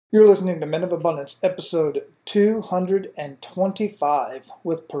You're listening to Men of Abundance, episode 225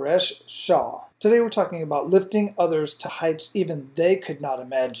 with Paresh Shah. Today we're talking about lifting others to heights even they could not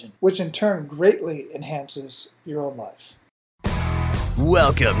imagine, which in turn greatly enhances your own life.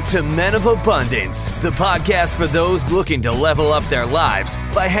 Welcome to Men of Abundance, the podcast for those looking to level up their lives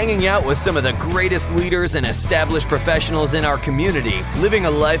by hanging out with some of the greatest leaders and established professionals in our community, living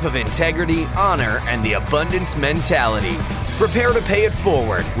a life of integrity, honor, and the abundance mentality. Prepare to pay it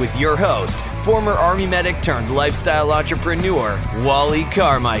forward with your host, former Army medic turned lifestyle entrepreneur, Wally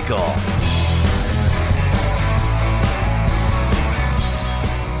Carmichael.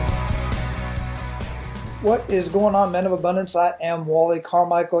 What is going on, Men of Abundance? I am Wally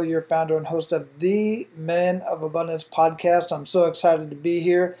Carmichael, your founder and host of the Men of Abundance podcast. I'm so excited to be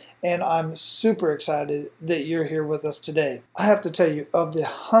here, and I'm super excited that you're here with us today. I have to tell you, of the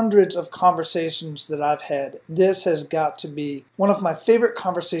hundreds of conversations that I've had, this has got to be one of my favorite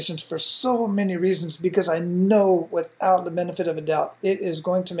conversations for so many reasons, because I know without the benefit of a doubt, it is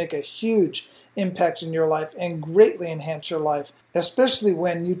going to make a huge impact in your life and greatly enhance your life, especially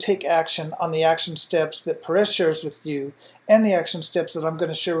when you take action on the action steps that Paresh shares with you and the action steps that I'm going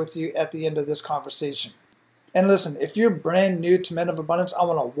to share with you at the end of this conversation. And listen, if you're brand new to Men of Abundance, I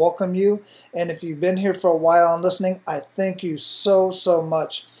want to welcome you. And if you've been here for a while and listening, I thank you so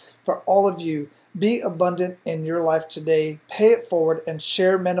much for all of you. Be abundant in your life today. Pay it forward and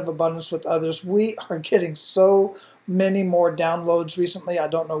share Men of Abundance with others. We are getting so many more downloads recently. I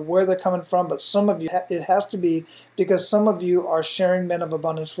don't know where they're coming from, but some of you, it has to be because some of you are sharing Men of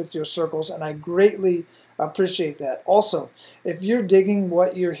Abundance with your circles, and I greatly appreciate that. Also, if you're digging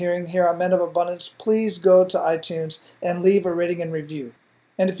what you're hearing here on Men of Abundance, please go to iTunes and leave a rating and review.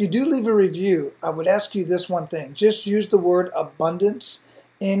 And if you do leave a review, I would ask you this one thing. Just use the word abundance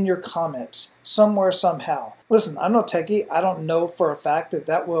in your comments somewhere, somehow. Listen, I'm no techie. I don't know for a fact that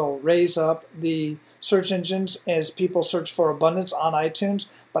that will raise up the search engines as people search for abundance on iTunes,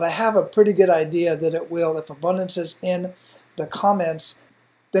 but I have a pretty good idea that it will. If abundance is in the comments,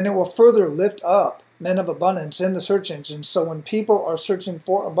 then it will further lift up Men of Abundance in the search engines. So when people are searching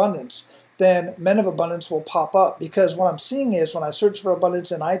for abundance, then Men of Abundance will pop up, because what I'm seeing is when I search for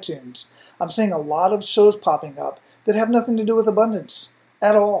abundance in iTunes, I'm seeing a lot of shows popping up that have nothing to do with abundance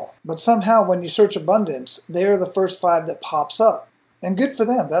at all. But somehow when you search abundance, they're the first 5 that pops up. And good for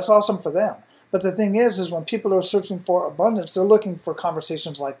them. That's awesome for them. But the thing is when people are searching for abundance, they're looking for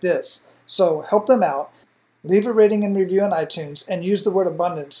conversations like this. So help them out. Leave a rating and review on iTunes and use the word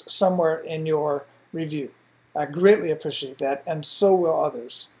abundance somewhere in your review. I greatly appreciate that, and so will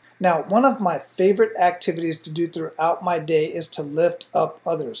others. Now, one of my favorite activities to do throughout my day is to lift up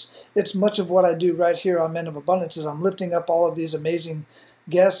others. It's much of what I do right here on Men of Abundance is I'm lifting up all of these amazing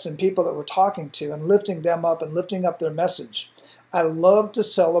guests and people that we're talking to and lifting them up and lifting up their message. I love to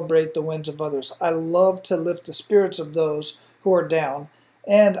celebrate the wins of others. I love to lift the spirits of those who are down.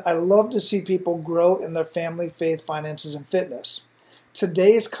 And I love to see people grow in their family, faith, finances, and fitness.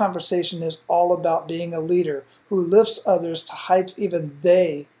 Today's conversation is all about being a leader who lifts others to heights even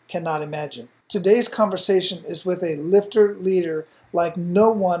they cannot imagine. Today's conversation is with a lifter leader like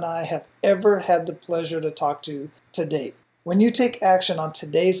no one I have ever had the pleasure to talk to date. When you take action on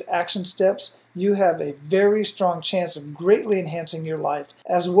today's action steps, you have a very strong chance of greatly enhancing your life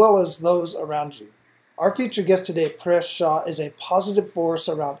as well as those around you. Our featured guest today, Paresh Shah, is a positive force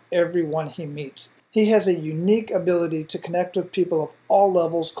around everyone he meets. He has a unique ability to connect with people of all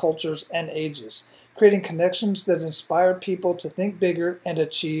levels, cultures, and ages, creating connections that inspire people to think bigger and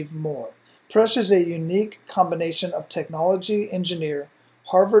achieve more. Paresh is a unique combination of technology engineer,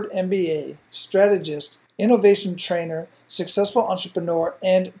 Harvard MBA, strategist, innovation trainer, successful entrepreneur,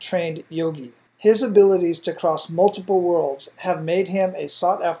 and trained yogi. His abilities to cross multiple worlds have made him a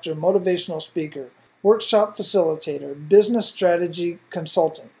sought-after motivational speaker, workshop facilitator, business strategy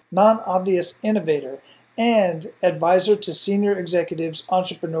consultant, non-obvious innovator, and advisor to senior executives,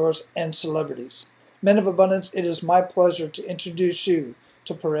 entrepreneurs, and celebrities. Men of Abundance, it is my pleasure to introduce you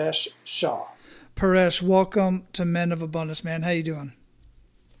to Paresh Shah. Paresh, welcome to Men of Abundance, man. How you doing?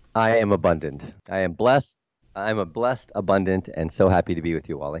 I am abundant. I am blessed. I'm a blessed, abundant, and so happy to be with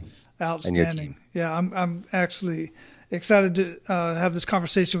you, Wally. Outstanding. Yeah, I'm actually excited to have this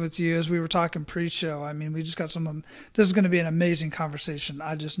conversation with you. As we were talking pre-show, I mean, we just got this is going to be an amazing conversation.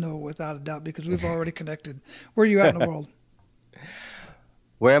 I just know without a doubt because we've already connected. Where are you at in the world?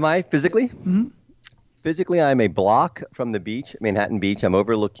 Where am I physically? Mm-hmm. Physically, I'm a block from the beach, Manhattan Beach. I'm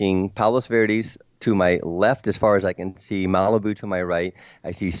overlooking Palos Verdes to my left as far as I can see, Malibu to my right.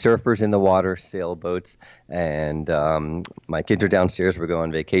 I see surfers in the water, sailboats, and my kids are downstairs. We're going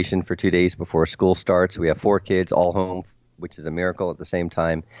on vacation for 2 days before school starts. We have 4 kids, all home which is a miracle at the same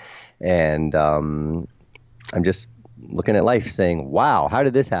time. And I'm just looking at life saying, wow, how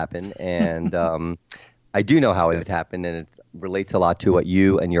did this happen? And I do know how it happened, and it relates a lot to what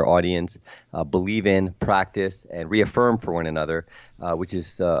you and your audience believe in, practice, and reaffirm for one another, which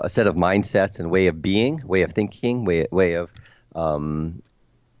is a set of mindsets and way of being, way of thinking, way of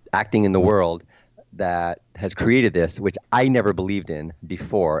acting in the world that has created this, which I never believed in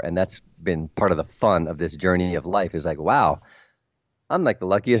before. And that's been part of the fun of this journey of life, is like, wow, I'm like the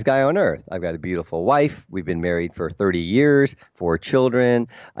luckiest guy on earth. I've got a beautiful wife. We've been married for 30 years, 4 children.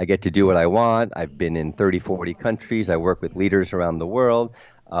 I get to do what I want. I've been in 30, 40 countries. I work with leaders around the world,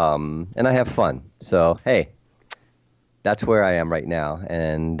 and I have fun. So, hey, that's where I am right now.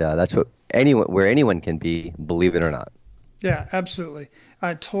 And that's where anyone can be, believe it or not. Yeah, absolutely.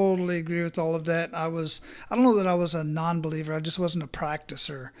 I totally agree with all of that. I don't know that I was a non-believer. I just wasn't a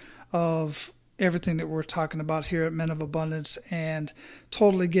practicer of everything that we're talking about here at Men of Abundance, and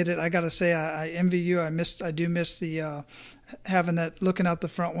totally get it. I got to say, I envy you. I do miss the having that, looking out the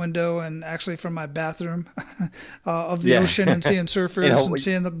front window and actually from my bathroom of the ocean and seeing surfers and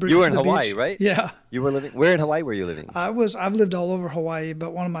seeing the You were in the Hawaii, beach. right? Yeah. You were living. Where in Hawaii were you living? I've lived all over Hawaii,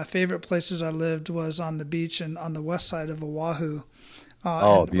 but one of my favorite places I lived was on the beach and on the west side of Oahu.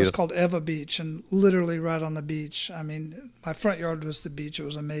 It was called Eva Beach, and literally right on the beach. I mean, my front yard was the beach. It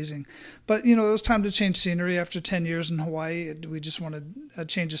was amazing. But, it was time to change scenery after 10 years in Hawaii. We just wanted a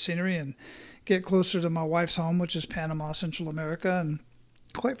change of scenery and get closer to my wife's home, which is Panama, Central America. And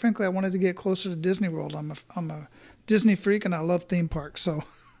quite frankly, I wanted to get closer to Disney World. I'm a Disney freak, and I love theme parks. So.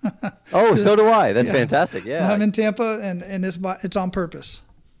 So do I. That's fantastic. Yeah. So I'm in Tampa, and it's on purpose.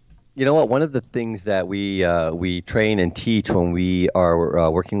 You know what? One of the things that we train and teach when we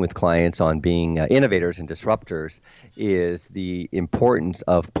are working with clients on being innovators and disruptors is the importance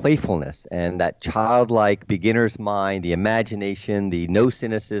of playfulness and that childlike beginner's mind, the imagination, the no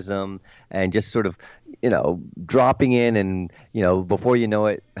cynicism, and just sort of, dropping in and, before you know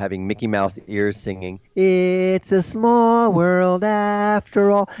it, having Mickey Mouse ears singing, "It's a small world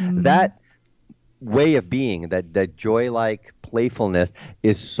after all." Mm-hmm. That way of being, that joy-like playfulness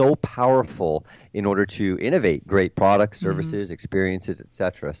is so powerful in order to innovate great products, services, experiences,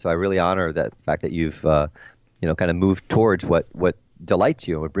 etc. So I really honor that fact that you've kind of moved towards what delights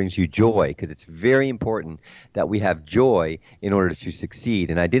you and what brings you joy, because it's very important that we have joy in order to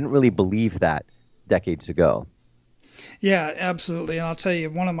succeed. And I didn't really believe that decades ago. Yeah, absolutely. And I'll tell you,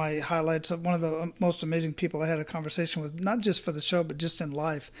 one of my highlights, one of the most amazing people I had a conversation with, not just for the show, but just in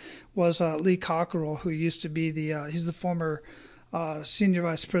life, was Lee Cockerell, who used to be he's the former Senior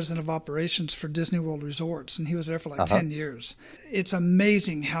Vice President of Operations for Disney World Resorts, and he was there for like 10 years. It's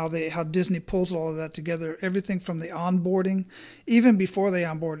amazing how Disney pulls all of that together, everything from the onboarding, even before they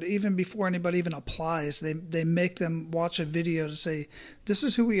onboard, even before anybody even applies, they make them watch a video to say, this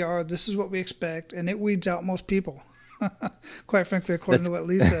is who we are, this is what we expect, and it weeds out most people. Quite frankly, according to what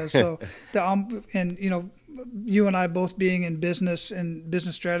Lee says. So, you and I both being in business and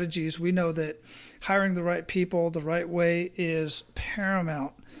business strategies, we know that hiring the right people the right way is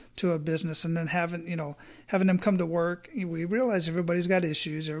paramount to a business. And then having them come to work, we realize everybody's got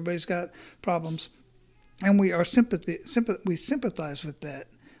issues, everybody's got problems, and we sympathize with that.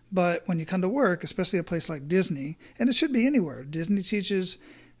 But when you come to work, especially a place like Disney, and it should be anywhere, Disney teaches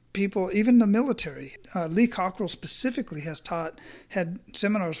people, even the military. Lee Cockerell specifically had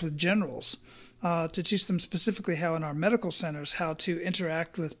seminars with generals to teach them specifically how in our medical centers, how to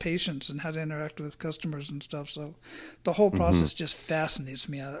interact with patients and how to interact with customers and stuff. So the whole process just fascinates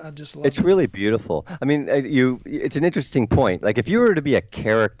me. I just love it. It's really beautiful. I mean, it's an interesting point. Like if you were to be a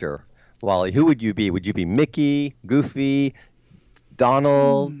character, Wally, who would you be? Would you be Mickey, Goofy,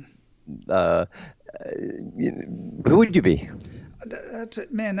 Donald? Who would you be? That's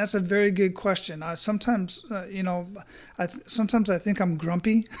a very good question. Sometimes I think I'm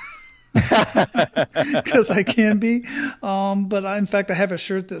grumpy because I can be. But in fact, I have a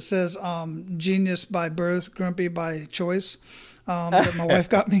shirt that says "Genius by birth, grumpy by choice." That my wife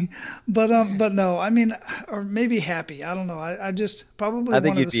got me. But no, I mean, or maybe happy. I don't know. I just probably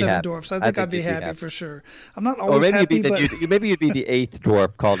one of the 7 dwarfs. I think I'd be happy for sure. I'm not always happy, but maybe you'd be the 8th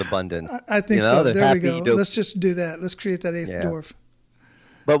dwarf called Abundance. I think so. There we go. Let's just do that. Let's create that 8th dwarf.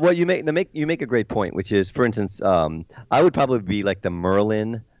 But what you make a great point, which is, for instance, I would probably be like the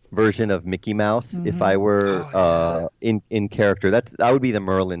Merlin version of Mickey Mouse if I were in character. I would be the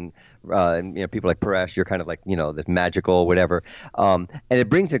Merlin. And people like Paresh, you're kind of like the magical whatever. And it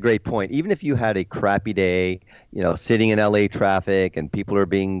brings a great point. Even if you had a crappy day, sitting in LA traffic and people are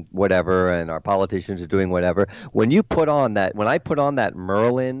being whatever and our politicians are doing whatever. When I put on that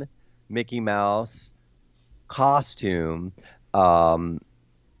Merlin, Mickey Mouse costume,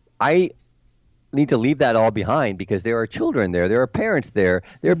 I need to leave that all behind because there are children there, there are parents there,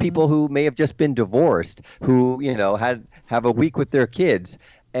 there are people who may have just been divorced, who have a week with their kids,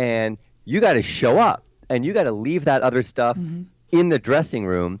 and you got to show up and you got to leave that other stuff in the dressing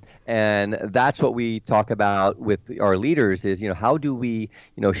room. And that's what we talk about with our leaders is, how do we,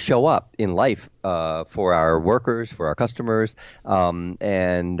 show up in life for our workers, for our customers,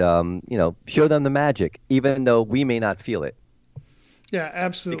 and show them the magic, even though we may not feel it. Yeah,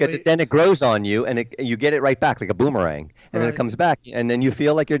 absolutely. Because then it grows on you, and you get it right back like a boomerang, and then it comes back, and then you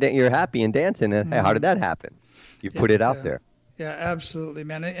feel like you're happy and dancing. And hey, how did that happen? You put it out there. Yeah, absolutely,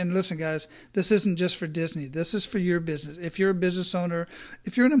 man. And listen, guys, this isn't just for Disney. This is for your business. If you're a business owner,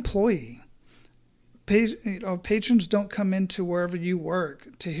 if you're an employee, patrons don't come into wherever you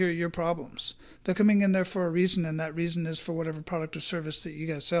work to hear your problems. They're coming in there for a reason, and that reason is for whatever product or service that you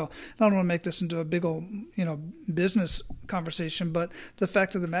guys sell. I don't want to make this into a big old, business conversation, but the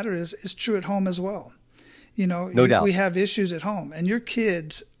fact of the matter is, it's true at home as well. No doubt. We have issues at home, and your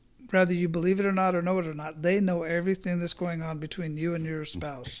kids, whether you believe it or not or know it or not, they know everything that's going on between you and your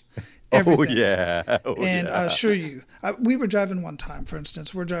spouse. Everything. And I assure you, we were driving one time, for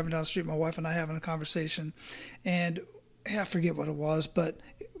instance. We're driving down the street, my wife and I having a conversation, and I forget what it was, but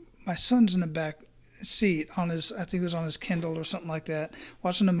my son's in the back seat I think it was on his Kindle or something like that,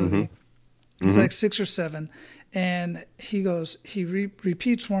 watching a movie. He's like 6 or 7, and he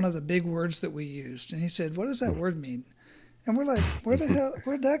repeats one of the big words that we used, and he said, "What does that word mean?" And we're like, where'd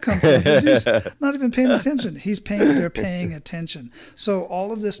that come from? He's just not even paying attention. They're paying attention. So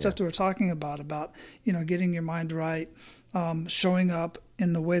all of this stuff that we're talking about, getting your mind right, showing up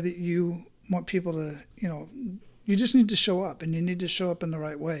in the way that you want people to, you just need to show up, and you need to show up in the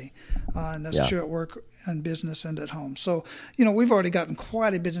right way. And that's true at work and business and at home. So, we've already gotten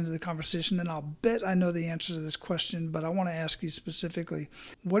quite a bit into the conversation, and I'll bet I know the answer to this question, but I want to ask you specifically,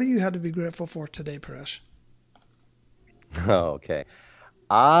 what do you have to be grateful for today, Paresh? Okay.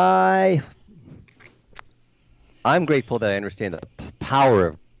 I'm grateful that I understand the power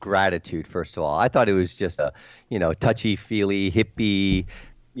of gratitude, first of all. I thought it was just a, touchy-feely, hippie,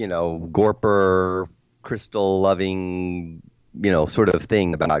 gorper, crystal-loving, sort of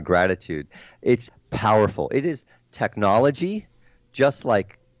thing about gratitude. It's powerful. It is technology, just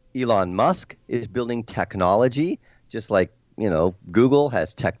like Elon Musk is building technology, just like Google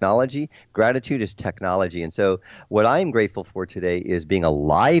has technology. Gratitude is technology. And so what I'm grateful for today is being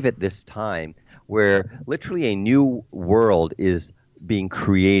alive at this time where literally a new world is being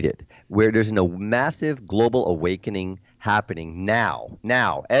created, where there's a massive global awakening happening now,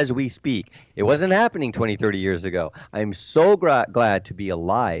 as we speak. It wasn't happening 20, 30 years ago. I'm so glad to be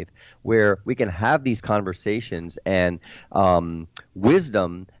alive where we can have these conversations and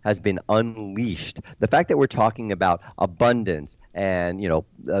wisdom has been unleashed. The fact that we're talking about abundance and,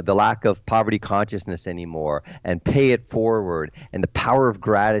 the lack of poverty consciousness anymore and pay it forward and the power of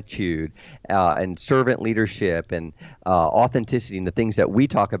gratitude and servant leadership and authenticity and the things that we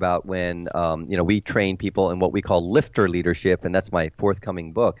talk about when, we train people in what we call lifter leadership, and that's my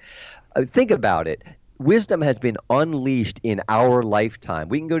forthcoming book. Think about it. Wisdom has been unleashed in our lifetime.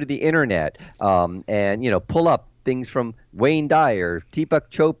 We can go to the internet and pull up things from Wayne Dyer, Deepak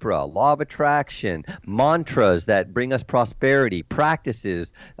Chopra, law of attraction, mantras that bring us prosperity,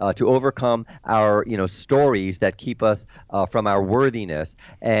 practices to overcome our stories that keep us from our worthiness.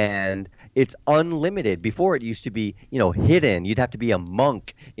 And it's unlimited. Before it used to be hidden. You'd have to be a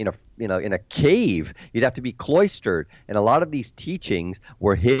monk in a cave. You'd have to be cloistered. And a lot of these teachings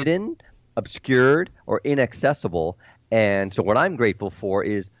were hidden, obscured, or inaccessible. And so what I'm grateful for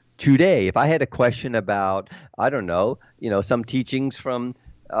is today, if I had a question about, I don't know, some teachings from,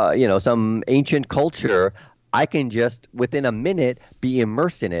 some ancient culture, I can just within a minute be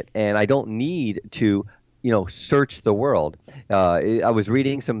immersed in it, and I don't need to, search the world. I was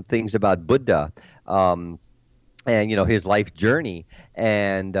reading some things about Buddha, and his life journey,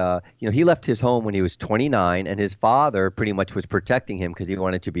 and he left his home when he was 29, and his father pretty much was protecting him because he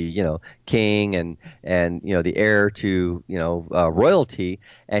wanted to be king and the heir to royalty,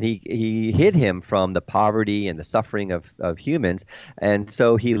 and he hid him from the poverty and the suffering of humans. And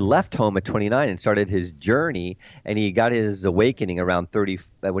so he left home at 29 and started his journey, and he got his awakening around 30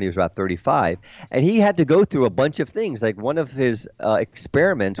 when he was about 35, and he had to go through a bunch of things. Like one of his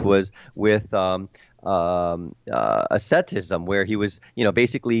experiments was with asceticism, where he was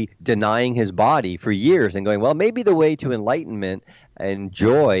basically denying his body for years and going, well, maybe the way to enlightenment and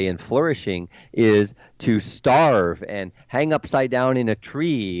joy and flourishing is to starve and hang upside down in a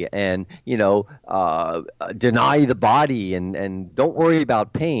tree and, deny the body and don't worry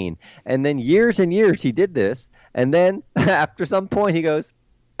about pain. And then years and years he did this. And then after some point he goes,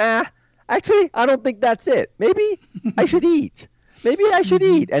 actually, I don't think that's it. Maybe I should eat. Maybe I should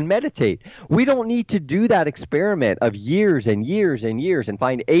eat and meditate. We don't need to do that experiment of years and years and years and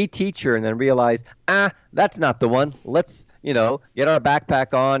find a teacher and then realize, that's not the one. Let's, get our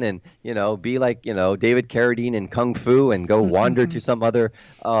backpack on and, be like, David Carradine in Kung Fu and go wander to some other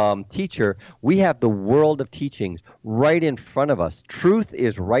teacher. We have the world of teachings right in front of us. Truth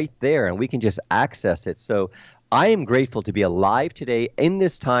is right there and we can just access it. So I am grateful to be alive today in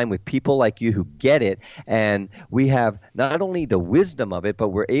this time with people like you who get it. And we have not only the wisdom of it, but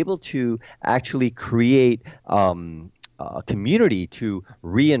we're able to actually create a community to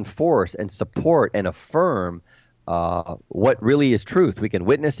reinforce and support and affirm what really is truth. We can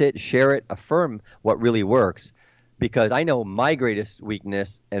witness it, share it, affirm what really works. Because I know my greatest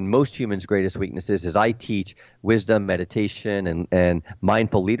weakness and most humans' greatest weaknesses is I teach wisdom, meditation, and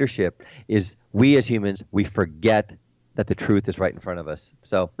mindful leadership is we as humans, we forget that the truth is right in front of us.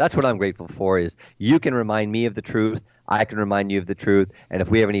 So that's what I'm grateful for is you can remind me of the truth. I can remind you of the truth. And if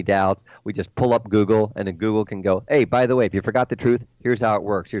we have any doubts, we just pull up Google and then Google can go, hey, by the way, if you forgot the truth, here's how it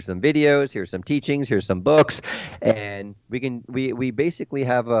works. Here's some videos, here's some teachings, here's some books. And we basically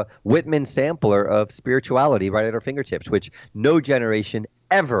have a Whitman sampler of spirituality right at our fingertips, which no generation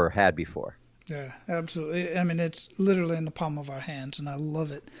ever had before. Yeah, absolutely. I mean, it's literally in the palm of our hands, and I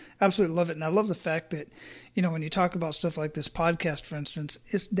love it. Absolutely love it. And I love the fact that, when you talk about stuff like this podcast, for instance,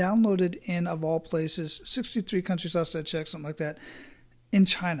 it's downloaded in, of all places, 63 countries outside Czech, something like that, in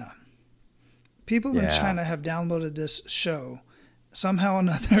China. People in China have downloaded this show somehow or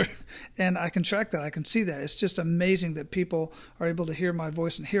another, and I can track that. I can see that. It's just amazing that people are able to hear my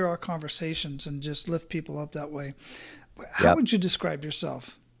voice and hear our conversations and just lift people up that way. How would you describe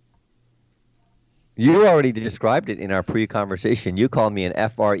yourself? You already described it in our pre-conversation. You called me an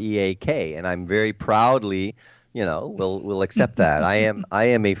freak, and I'm very proudly, will accept that. I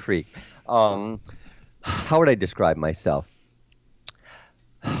am a freak. How would I describe myself?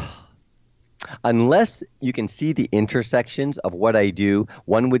 Unless you can see the intersections of what I do,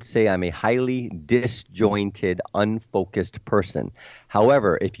 one would say I'm a highly disjointed, unfocused person.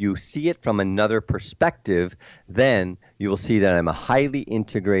 However, if you see it from another perspective, then you will see that I'm a highly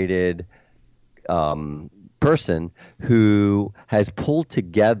integrated person who has pulled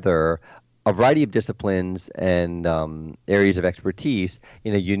together a variety of disciplines and areas of expertise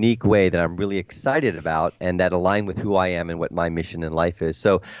in a unique way that I'm really excited about and that align with who I am and what my mission in life is.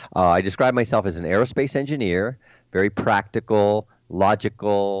 So I describe myself as an aerospace engineer, very practical,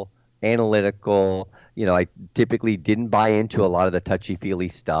 logical, analytical. I typically didn't buy into a lot of the touchy-feely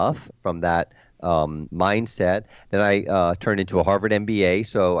stuff from that mindset. Then I turned into a Harvard MBA,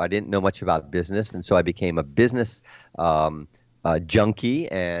 so I didn't know much about business, and so I became a business junkie,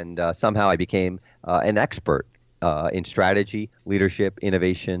 and somehow I became an expert in strategy, leadership,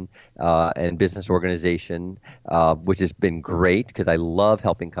 innovation, and business organization, which has been great because I love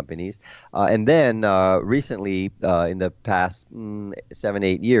helping companies. And then recently, in the past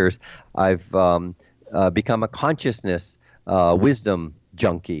 7-8 years, I've become a consciousness wisdom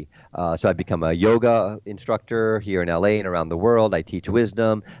junkie. So I've become a yoga instructor here in LA and around the world. I teach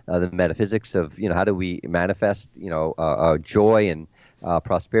wisdom, the metaphysics of, how do we manifest, joy and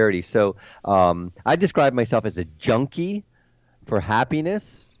prosperity. So I describe myself as a junkie for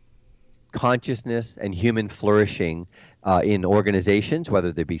happiness, consciousness, and human flourishing in organizations,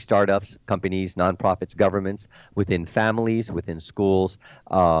 whether they be startups, companies, nonprofits, governments, within families, within schools.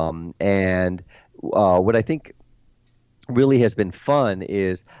 And what I think really has been fun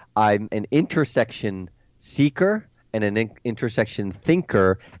is I'm an intersection seeker and an intersection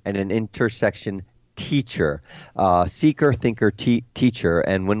thinker and an intersection teacher, seeker, thinker, teacher.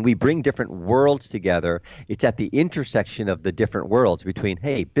 And when we bring different worlds together, it's at the intersection of the different worlds between,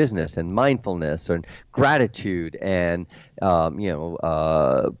 business and mindfulness and gratitude and,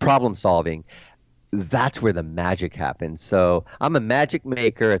 problem solving. That's where the magic happens. So I'm a magic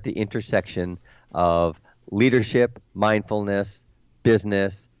maker at the intersection of leadership, mindfulness,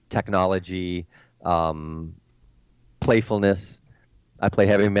 business, technology, playfulness. I play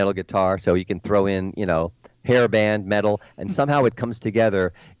heavy metal guitar, so you can throw in, hairband, metal, and somehow it comes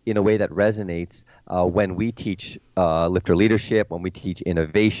together in a way that resonates when we teach lifter leadership, when we teach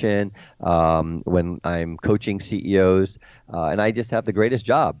innovation, when I'm coaching CEOs, and I just have the greatest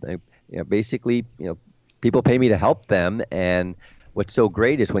job. Basically, people pay me to help them, and what's so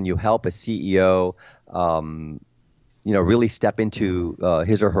great is when you help a CEO really step into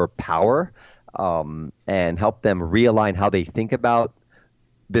his or her power, and help them realign how they think about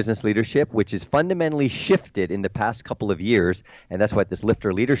business leadership, which is fundamentally shifted in the past couple of years. And that's what this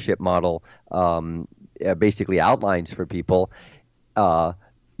lifter leadership model basically outlines for people.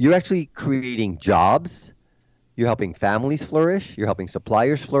 You're actually creating jobs. You're helping families flourish. You're helping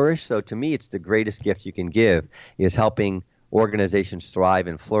suppliers flourish. So to me, it's the greatest gift you can give, is helping organizations thrive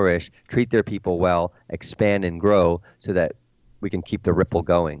and flourish, treat their people well, expand and grow, so that we can keep the ripple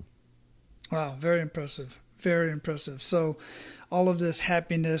going. Wow, very impressive. Very impressive. So all of this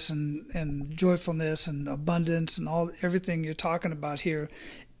happiness and joyfulness and abundance and everything you're talking about here,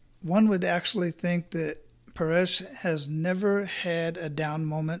 one would actually think that Paresh has never had a down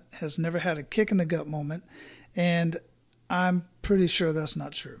moment, has never had a kick in the gut moment, and I'm pretty sure that's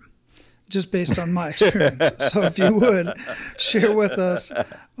not true, just based on my experience. So if you would, share with us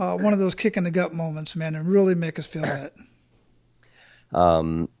one of those kick in the gut moments, man, and really make us feel that.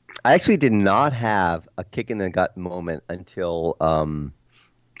 I actually did not have a kick in the gut moment until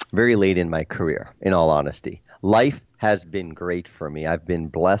very late in my career, in all honesty. Life has been great for me. I've been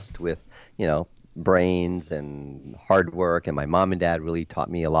blessed with, brains and hard work, and my mom and dad really taught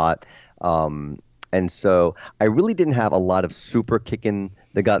me a lot. And so I really didn't have a lot of super kick in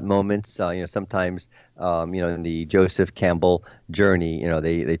the gut moments. Sometimes, in the Joseph Campbell journey,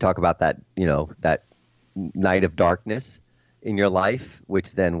 they talk about that, that night of darkness in your life,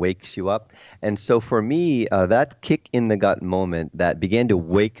 which then wakes you up. And so for me, that kick in the gut moment that began to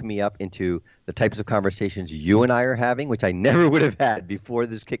wake me up into the types of conversations you and I are having, which I never would have had before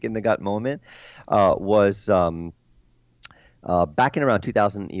this kick in the gut moment, was back in around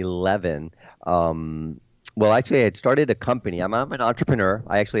 2011. Well, actually, I had started a company. I'm an entrepreneur.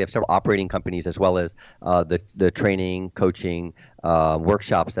 I actually have several operating companies, as well as the training, coaching,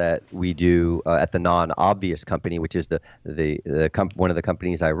 workshops that we do at the Non-Obvious company, which is one of the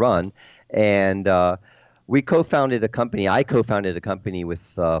companies I run. And we co-founded a company. I co-founded a company with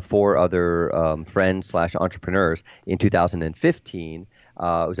 4 other friends / entrepreneurs in 2015.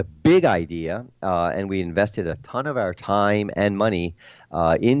 It was a big idea, and we invested a ton of our time and money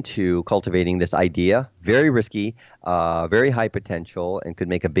into cultivating this idea. Very risky, very high potential, and could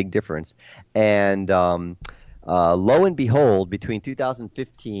make a big difference. And lo and behold, between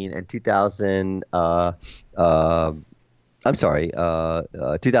 2015 and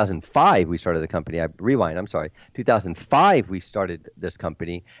 2005, we started the company. 2005, we started this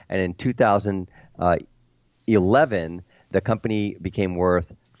company, and in 2011, the company became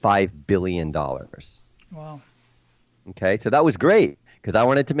worth $5 billion. Wow. Okay, so that was great because I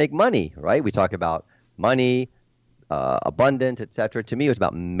wanted to make money, right? We talk about money, abundance, etc. To me, it was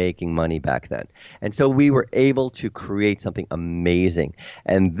about making money back then. And so we were able to create something amazing.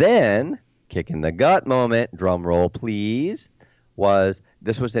 And then, kick in the gut moment, drum roll please,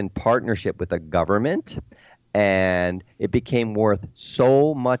 this was in partnership with the government, and it became worth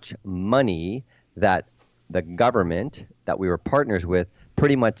so much money that the government that we were partners with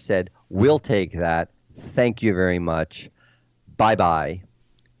pretty much said, we'll take that, thank you very much, bye-bye,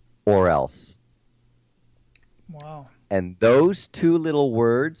 or else. Wow. And those 2 little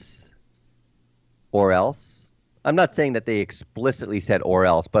words, or else, I'm not saying that they explicitly said or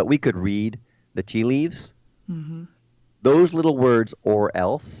else, but we could read the tea leaves. Mm-hmm. Those little words, or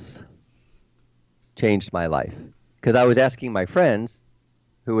else, changed my life. Because I was asking my friends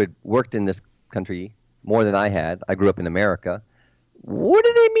who had worked in this country more than I had. I grew up in America. What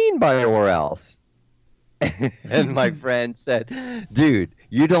do they mean by or else? And my friend said, dude,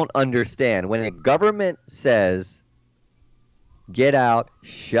 you don't understand. When a government says, get out,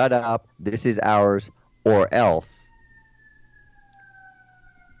 shut up, this is ours, or else.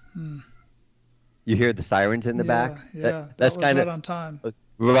 You hear the sirens in the back? Yeah, that's kind of right on time.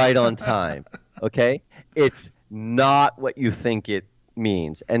 Right on time. Okay? It's not what you think it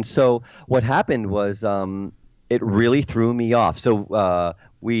means. And so what happened was it really threw me off. So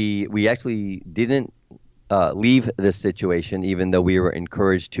we actually didn't leave this situation, even though we were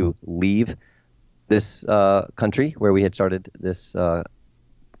encouraged to leave this country where we had started this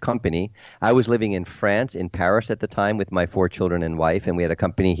company. I was living in France, in Paris at the time, with my 4 children and wife, and we had a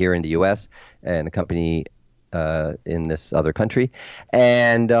company here in the U.S. and a company in this other country.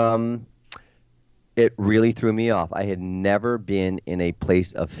 And it really threw me off. I had never been in a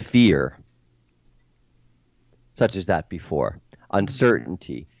place of fear such as that before.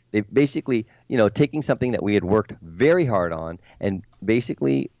 Uncertainty. They basically, taking something that we had worked very hard on, and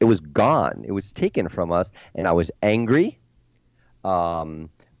basically it was gone. It was taken from us, and I was angry.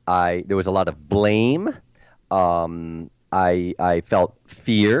 There was a lot of blame. I felt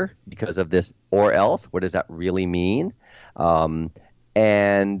fear because of this or else. What does that really mean?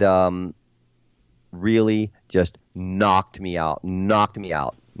 And really just knocked me out.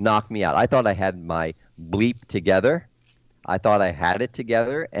 I thought I had my bleep together. I thought I had it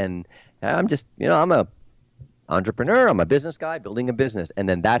together, and I'm just, I'm a entrepreneur. I'm a business guy building a business. And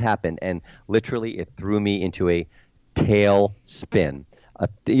then that happened, and literally it threw me into a tailspin.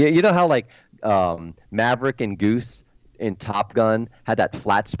 You know how like Maverick and Goose in Top Gun had that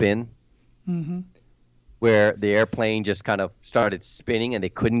flat spin? Mm-hmm. Where the airplane just kind of started spinning and they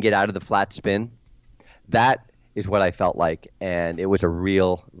couldn't get out of the flat spin. That is what I felt like, and it was a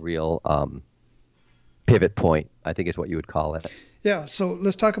real pivot point, I think is what you would call it. Yeah, so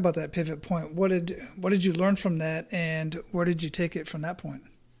let's talk about that pivot point. What did you learn from that, and where did you take it from that point?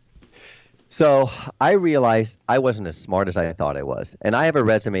 So I realized I wasn't as smart as I thought I was. And I have a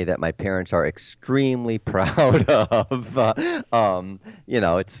resume that my parents are extremely proud of.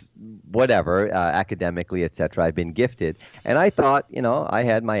 It's whatever, academically, et cetera. I've been gifted. And I thought, I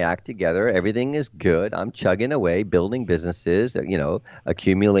had my act together. Everything is good. I'm chugging away, building businesses,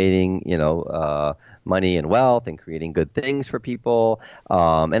 accumulating, money and wealth and creating good things for people.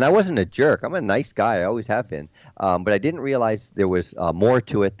 And I wasn't a jerk. I'm a nice guy. I always have been. But I didn't realize there was more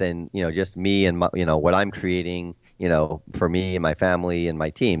to it than, just me and my, what I'm creating, for me and my family and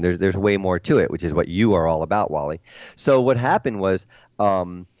my team. There's way more to it, which is what you are all about, Wally. So what happened was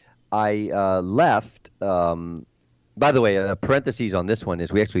I left. By the way, a parentheses on this one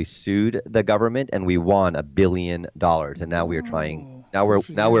is we actually sued the government and we won $1 billion. And now we are trying. Now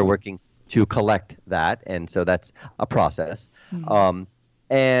we're working to collect that, and so that's a process. Mm-hmm.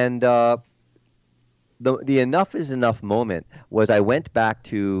 The enough is enough moment was I went back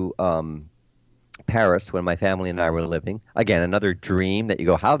to Paris when my family and I were living. Again, another dream that you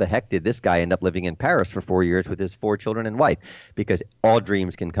go, how the heck did this guy end up living in Paris for 4 years with his 4 children and wife? Because all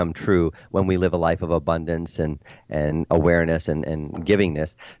dreams can come true when we live a life of abundance and awareness and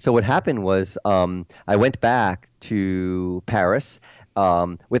givingness. So what happened was I went back to Paris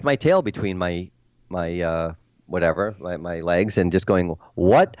with my tail between my legs and just going,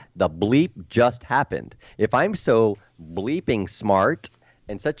 what the bleep just happened? If I'm so bleeping smart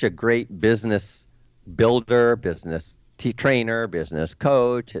and such a great business builder, business trainer, business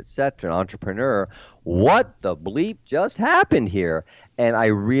coach, etc., entrepreneur, what the bleep just happened here? And I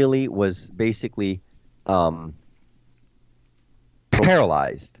really was basically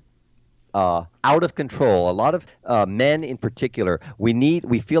paralyzed. Out of control. A lot of men in particular, we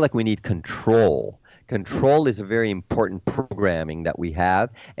feel like we need control. Control is a very important programming that we have,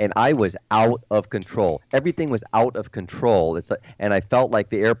 and I was out of control. Everything was out of control. And I felt like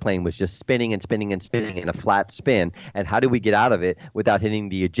the airplane was just spinning and spinning and spinning in a flat spin. And how do we get out of it without hitting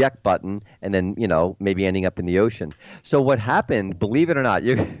the eject button and then, maybe ending up in the ocean? So what happened, believe it or not,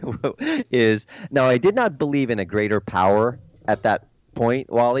 is now I did not believe in a greater power at that point,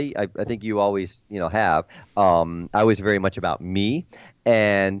 Wally. I think you always, have. I was very much about me,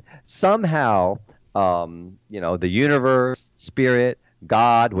 and somehow, the universe, spirit,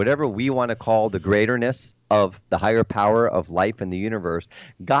 God, whatever we want to call the greaterness of the higher power of life in the universe,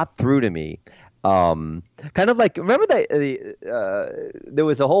 got through to me. Kind of like, remember there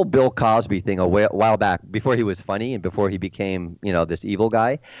was a whole Bill Cosby thing a while back before he was funny and before he became, this evil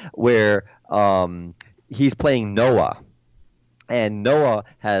guy, where he's playing Noah. And Noah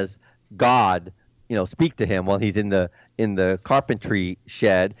has God, speak to him while he's in the carpentry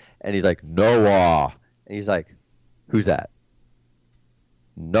shed, and he's like, Noah. And he's like, who's that?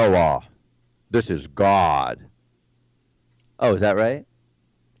 Noah. This is God. Oh, is that right?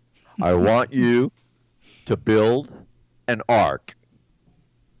 I want you to build an ark.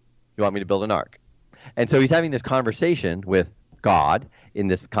 You want me to build an ark? And so he's having this conversation with God in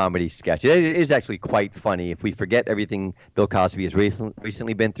this comedy sketch. It is actually quite funny. If we forget everything Bill Cosby has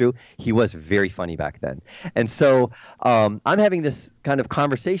recently been through, he was very funny back then. And so I'm having this kind of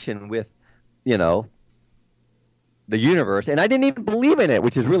conversation with, the universe, and I didn't even believe in it,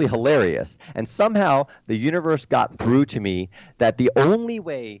 which is really hilarious. And somehow the universe got through to me that the only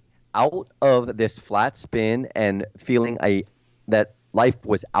way out of this flat spin and feeling that life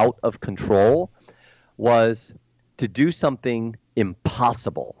was out of control was to do something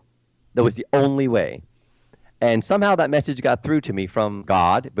impossible. That was the only way. And somehow that message got through to me from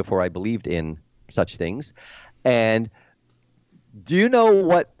God before I believed in such things. And do you know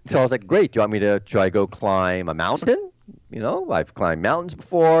what? So I was like, great. Do you want me to try go climb a mountain? I've climbed mountains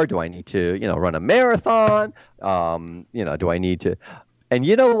before. Do I need to, run a marathon? Do I need to? And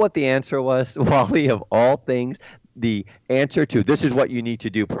you know what the answer was, Wally, of all things? The answer to this is what you need to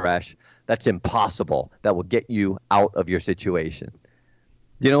do, Paresh. that's impossible that will get you out of your situation.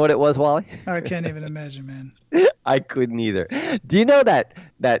 Do you know what it was, Wally? I can't even imagine, man. I couldn't either. Do you know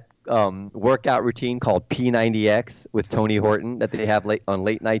that workout routine called P90X with Tony Horton that they have on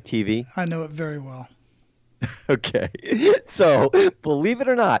late night TV? I know it very well. Okay. So believe it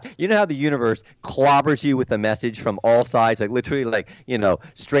or not, you know how the universe clobbers you with a message from all sides, like literally like,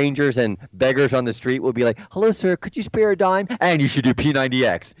 strangers and beggars on the street will be like, hello, sir, could you spare a dime? And you should do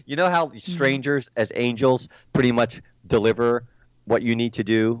P90X. You know how strangers as angels pretty much deliver what you need to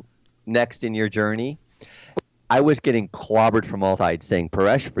do next in your journey? I was getting clobbered from all sides saying,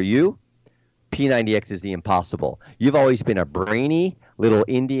 Paresh, for you, P90X is the impossible. You've always been a brainy little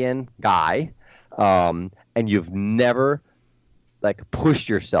Indian guy. And you've never pushed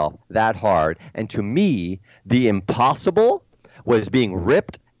yourself that hard. And to me, the impossible was being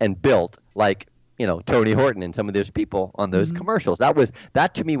ripped and built like, Tony Horton and some of those people on those commercials.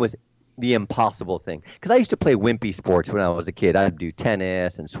 That to me was the impossible thing. Because I used to play wimpy sports when I was a kid. I'd do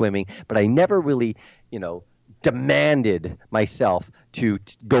tennis and swimming, but I never really, demanded myself to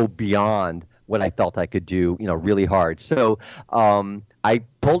go beyond what I felt I could do, really hard. So I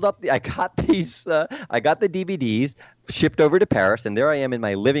got the DVDs shipped over to Paris, and there I am in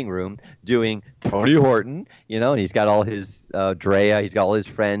my living room doing Tony Horton, and he's got all his Drea, he's got all his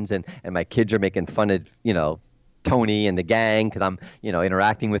friends, and my kids are making fun of, Tony and the gang because I'm,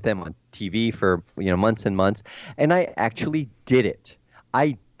 interacting with them on TV for, months and months. And I actually did it.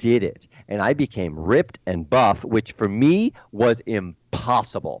 I did it. And I became ripped and buff, which for me was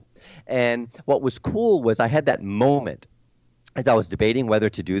impossible. And what was cool was I had that moment as I was debating whether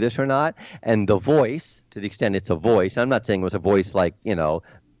to do this or not. And the voice, to the extent it's a voice, I'm not saying it was a voice like,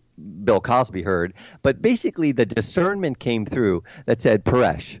 Bill Cosby heard, but basically the discernment came through that said,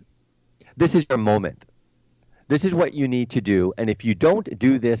 Paresh, this is your moment. This is what you need to do. And if you don't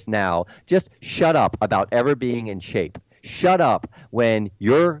do this now, just shut up about ever being in shape. Shut up when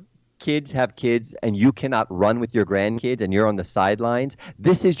your kids have kids and you cannot run with your grandkids and you're on the sidelines.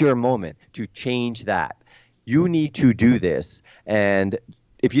 This is your moment to change that. You need to do this. And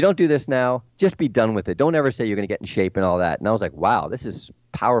if you don't do this now, just be done with it. Don't ever say you're going to get in shape and all that. And I was like, wow, this is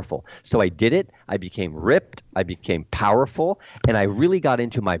powerful. So I did it. I became ripped. I became powerful. And I really got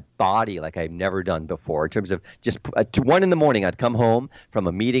into my body like I've never done before in terms of just at 1 a.m, I'd come home from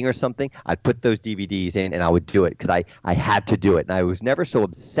a meeting or something. I'd put those DVDs in and I would do it because I had to do it. And I was never so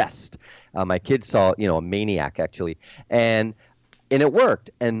obsessed. My kids saw, a maniac actually. And it worked.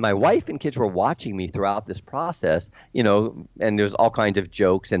 And my wife and kids were watching me throughout this process, and there's all kinds of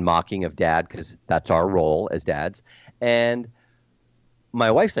jokes and mocking of dad because that's our role as dads. And my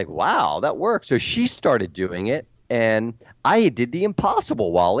wife's like, wow, that worked. So she started doing it. And I did the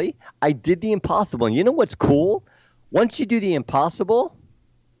impossible, Wally. I did the impossible. And you know what's cool? Once you do the impossible,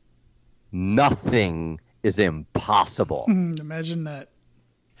 nothing is impossible. Imagine that.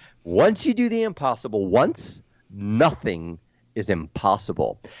 Once you do the impossible once, nothing is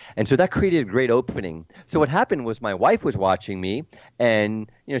impossible. And so that created a great opening. So what happened was my wife was watching me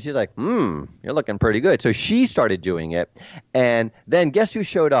and, she's like, you're looking pretty good. So she started doing it. And then guess who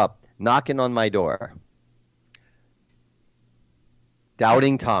showed up knocking on my door?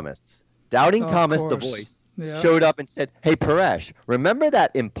 Doubting Thomas. Doubting Thomas, the voice, showed up and said, hey, Paresh, remember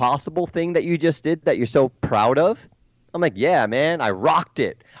that impossible thing that you just did that you're so proud of? I'm like, yeah, man, I rocked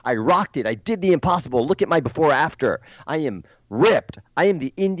it. I did the impossible. Look at my before after. I am ripped. I am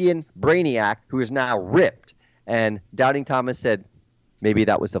the Indian brainiac who is now ripped. And Doubting Thomas said, maybe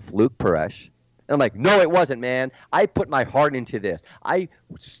that was a fluke, Paresh. And I'm like, no, it wasn't, man. I put my heart into this. I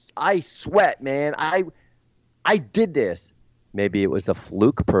sweat, man. I did this. Maybe it was a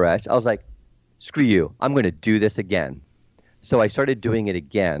fluke, Paresh. I was like, screw you. I'm going to do this again. So I started doing it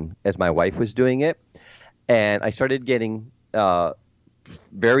again as my wife was doing it. And I started getting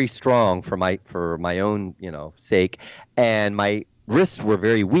very strong for my own, sake. And my wrists were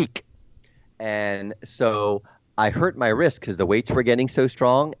very weak. And so I hurt my wrists because the weights were getting so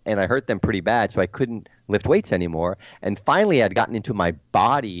strong, and I hurt them pretty bad. So I couldn't lift weights anymore. And finally, I'd gotten into my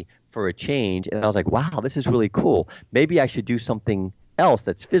body for a change. And I was like, wow, this is really cool. Maybe I should do something else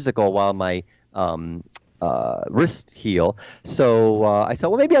that's physical while my wrist heal. So I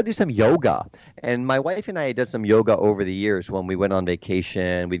thought, well, maybe I'll do some yoga. And my wife and I did some yoga over the years when we went on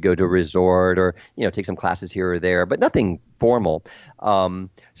vacation. We'd go to a resort or, take some classes here or there, but nothing formal.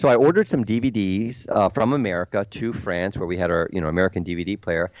 So I ordered some DVDs from America to France where we had our, American DVD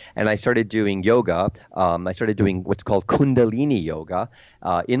player. And I started doing yoga. I started doing what's called Kundalini yoga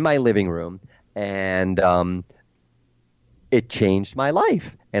in my living room. And it changed my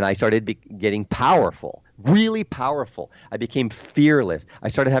life. And I started getting powerful, really powerful. I became fearless. I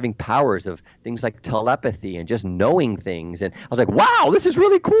started having powers of things like telepathy and just knowing things. And I was like, wow, this is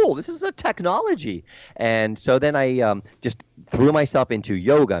really cool. This is a technology. And so then I just threw myself into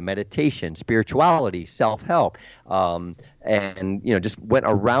yoga, meditation, spirituality, self-help, and just went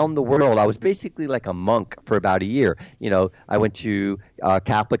around the world. I was basically like a monk for about a year. I went to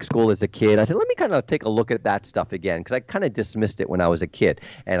Catholic school as a kid. I said, let me kind of take a look at that stuff again, because I kind of dismissed it when I was a kid.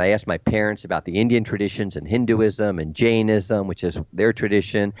 And I asked my parents about the Indian traditions and Hinduism and Jainism, which is their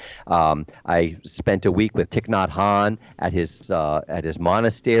tradition. I spent a week with Thich Nhat Hanh at his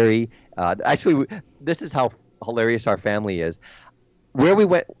monastery. Actually, this is how hilarious our family is. Where we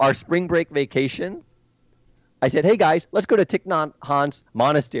went, our spring break vacation, I said, hey guys, let's go to Thich Nhat Hanh's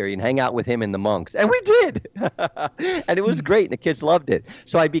monastery and hang out with him and the monks. And we did. And it was great. And the kids loved it.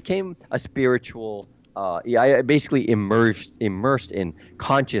 So I became a spiritual, I basically immersed in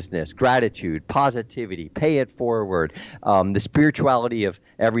consciousness, gratitude, positivity, pay it forward, the spirituality of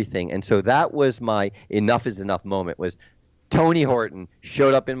everything. And so that was my enough is enough moment. Was Tony Horton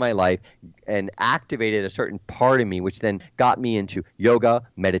showed up in my life and activated a certain part of me, which then got me into yoga,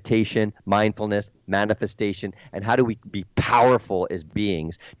 meditation, mindfulness, manifestation, and how do we be powerful as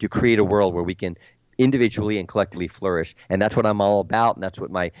beings to create a world where we can individually and collectively flourish. And that's what I'm all about, and that's what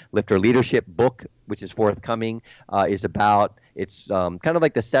my Lifter Leadership book, which is forthcoming, is about. It's kind of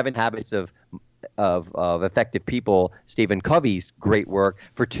like the 7 Habits of Effective People, Stephen Covey's great work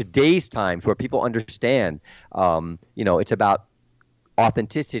for today's times, where people understand, it's about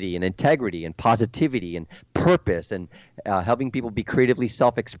authenticity and integrity and positivity and purpose, and helping people be creatively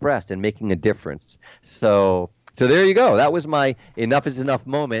self-expressed and making a difference. So there you go. That was my enough is enough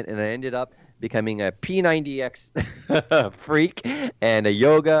moment, and I ended up becoming a P90X freak and a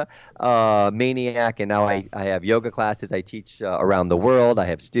yoga maniac. And now I have yoga classes. I teach around the world. I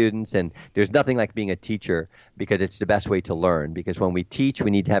have students. And there's nothing like being a teacher, because it's the best way to learn. Because when we teach, we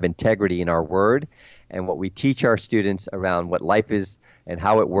need to have integrity in our word. And what we teach our students around what life is and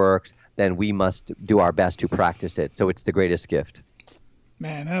how it works, then we must do our best to practice it. So it's the greatest gift.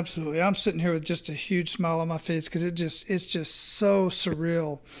 Man, absolutely. I'm sitting here with just a huge smile on my face, because it's just so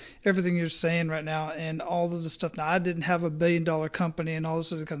surreal, everything you're saying right now and all of the stuff. Now, I didn't have $1 billion company and all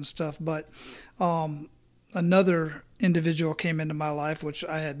this other kind of stuff, but another individual came into my life, which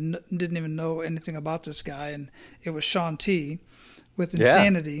I didn't even know anything about this guy, and it was Sean T. with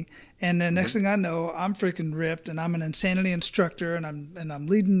Insanity. Yeah. And then next thing I know, I'm freaking ripped, and I'm an insanity instructor, and I'm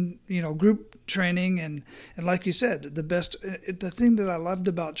leading, group training, and like you said, the thing that I loved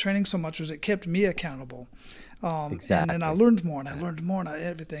about training so much was it kept me accountable. Exactly. And then I learned more, and I learned more, and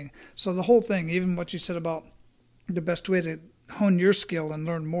everything. So the whole thing, even what you said about the best way to hone your skill and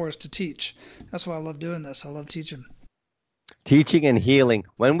learn more is to teach. That's why I love doing this. I love teaching. Teaching and healing.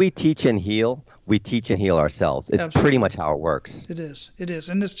 When we teach and heal, we teach and heal ourselves. It's Absolutely. Pretty much how it works. It is.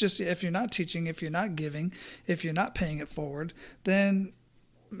 And it's just, if you're not teaching, if you're not giving, if you're not paying it forward, then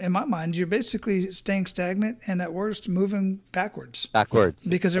in my mind, you're basically staying stagnant and at worst moving backwards.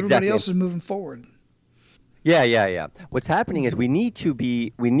 Because everybody else is moving forward. Yeah. What's happening is we need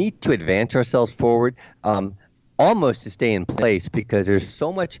to advance ourselves forward, almost to stay in place, because there's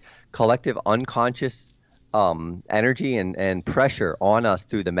so much collective unconscious energy and pressure on us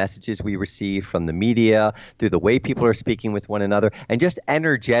through the messages we receive from the media, through the way people are speaking with one another, and just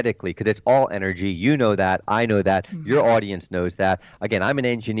energetically, because it's all energy. You know that. I know that. Your audience knows that. Again, I'm an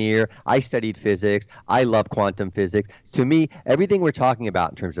engineer. I studied physics. I love quantum physics. To me, everything we're talking about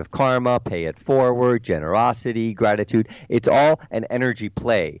in terms of karma, pay it forward, generosity, gratitude, it's all an energy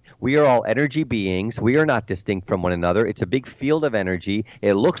play. We are all energy beings. We are not distinct from one another. It's a big field of energy.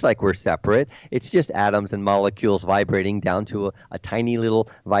 It looks like we're separate. It's just atoms and molecules vibrating down to a tiny little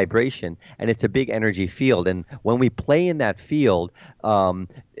vibration, and it's a big energy field. And when we play in that field,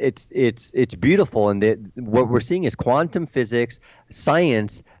 it's beautiful. And what we're seeing is quantum physics,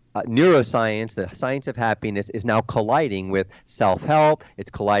 science, neuroscience, the science of happiness, is now colliding with self-help. It's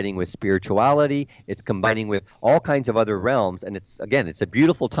colliding with spirituality. It's combining with all kinds of other realms. And it's a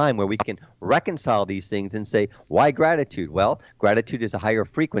beautiful time where we can reconcile these things and say, why gratitude? Well, gratitude is a higher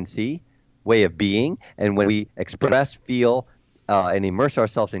frequency way of being, and when we express, feel, and immerse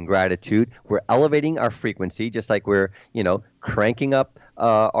ourselves in gratitude, we're elevating our frequency, just like we're cranking up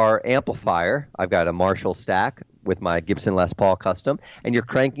our amplifier. I've got a Marshall stack with my Gibson Les Paul custom, and you're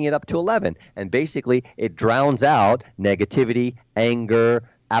cranking it up to 11, and basically it drowns out negativity, anger,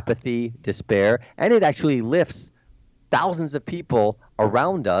 apathy, despair, and it actually lifts thousands of people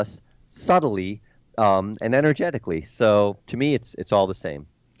around us subtly and energetically. So to me, it's all the same.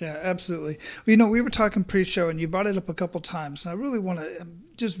 Yeah, absolutely. Well, we were talking pre-show, and you brought it up a couple times, and I really I'm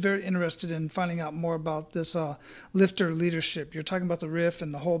just very interested in finding out more about this lifter leadership. You're talking about the riff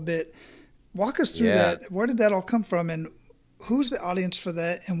and the whole bit. Walk us through that. Where did that all come from, and who's the audience for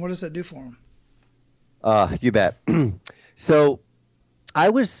that, and what does that do for them? You bet. So I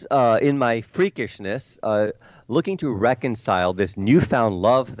was in my freakishness looking to reconcile this newfound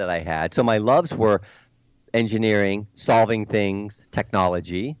love that I had. So my loves were engineering, solving things,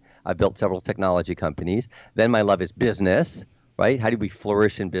 technology. I built several technology companies. Then my love is business, right? How do we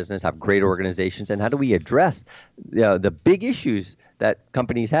flourish in business, have great organizations, and how do we address the big issues that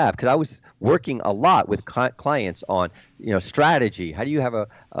companies have? Because I was working a lot with clients on, strategy. How do you have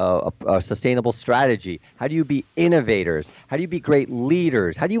a sustainable strategy? How do you be innovators? How do you be great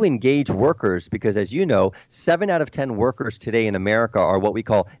leaders? How do you engage workers? Because as you know, 7 out of 10 workers today in America are what we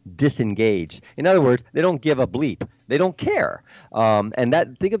call disengaged. In other words, they don't give a bleep. They don't care.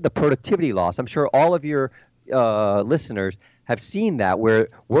 And think of the productivity loss. I'm sure all of your listeners have seen that, where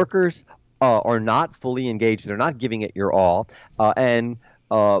workers are not fully engaged. They're not giving it your all. And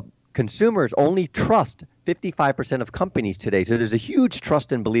consumers only trust 55% of companies today. So there's a huge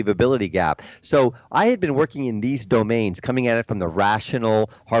trust and believability gap. So I had been working in these domains, coming at it from the rational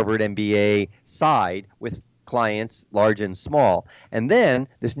Harvard MBA side with clients large and small. And then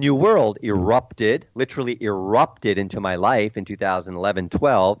this new world literally erupted into my life in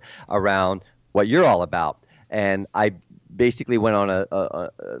 2011-12 around what you're all about. And I basically went on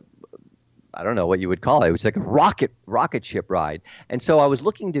I don't know what you would call it. It was like a rocket ship ride. And so I was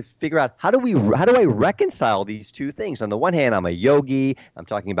looking to figure out how do I reconcile these two things? On the one hand, I'm a yogi. I'm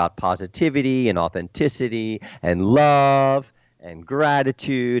talking about positivity and authenticity and love and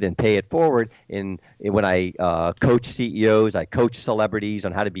gratitude and pay it forward. When I coach CEOs, I coach celebrities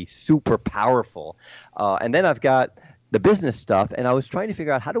on how to be super powerful. And then I've got the business stuff, and I was trying to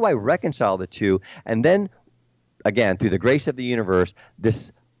figure out how do I reconcile the two? And then again, through the grace of the universe,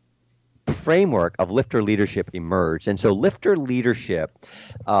 this framework of lifter leadership emerged. And so lifter leadership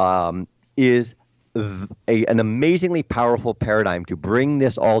is an amazingly powerful paradigm to bring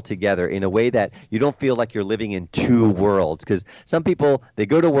this all together in a way that you don't feel like you're living in two worlds. Because some people, they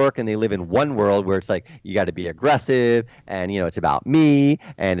go to work and they live in one world where it's like, you got to be aggressive and, it's about me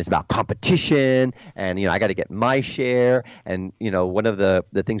and it's about competition and, I got to get my share. And, one of the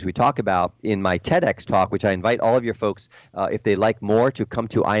things we talk about in my TEDx talk, which I invite all of your folks, if they like more, to come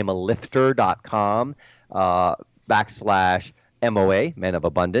to iamalifter.com / MOA, Men of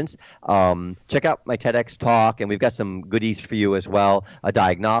Abundance. Check out my TEDx talk, and we've got some goodies for you as well, a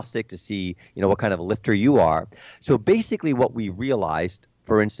diagnostic to see, what kind of a lifter you are. So basically what we realized,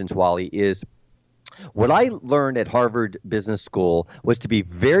 for instance, Wally, is what I learned at Harvard Business School was to be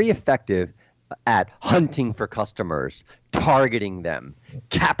very effective at hunting for customers, targeting them,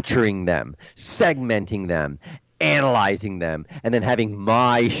 capturing them, segmenting them, analyzing them, and then having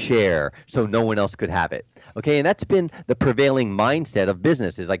my share so no one else could have it. Okay, and that's been the prevailing mindset of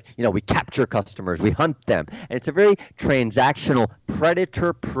business is like, we capture customers, we hunt them. And it's a very transactional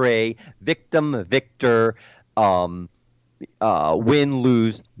predator-prey, victim-victor,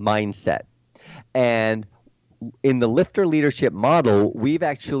 win-lose mindset. And in the lifter leadership model, we've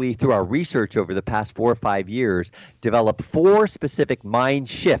actually, through our research over the past 4 or 5 years, developed 4 specific mind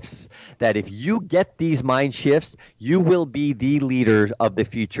shifts that if you get these mind shifts, you will be the leaders of the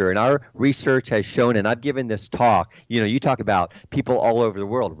future. And our research has shown, and I've given this talk, you talk about people all over the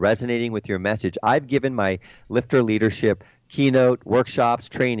world resonating with your message. I've given my lifter leadership keynote, workshops,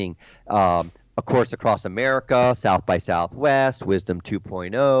 training, of course, across America, South by Southwest, Wisdom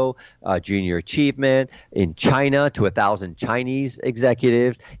 2.0, Junior Achievement, in China to 1,000 Chinese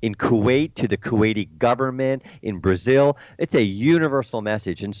executives, in Kuwait to the Kuwaiti government, in Brazil. It's a universal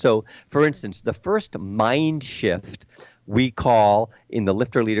message. And so, for instance, the first mind shift we call in the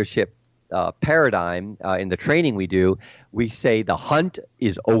lifter leadership paradigm, in the training we do, we say the hunt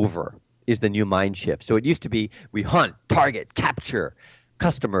is over, is the new mind shift. So it used to be we hunt, target, capture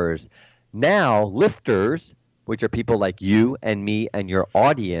customers. Now, lifters, which are people like you and me and your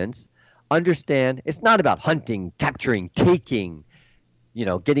audience, understand it's not about hunting, capturing, taking,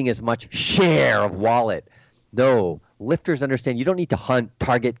 getting as much share of wallet. No, lifters understand you don't need to hunt,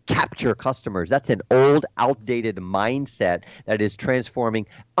 target, capture customers. That's an old, outdated mindset that is transforming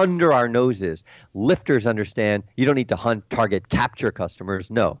under our noses. Lifters understand you don't need to hunt, target, capture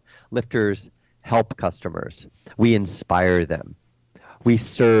customers. No, lifters help customers. We inspire them. We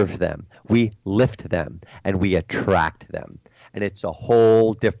serve them, we lift them, and we attract them. And it's a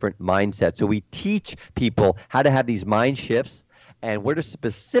whole different mindset. So we teach people how to have these mind shifts and what are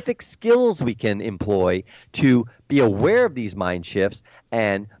specific skills we can employ to be aware of these mind shifts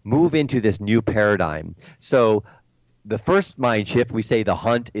and move into this new paradigm. So the first mind shift, we say the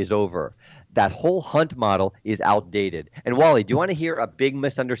hunt is over. That whole hunt model is outdated. And Wally, do you want to hear a big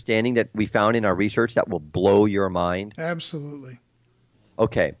misunderstanding that we found in our research that will blow your mind? Absolutely.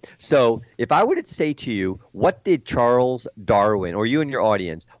 Okay, so if I were to say to you, what did Charles Darwin, or you and your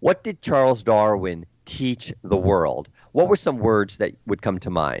audience, what did Charles Darwin teach the world? What were some words that would come to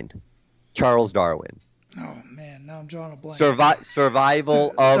mind? Charles Darwin. Oh, man, now I'm drawing a blank.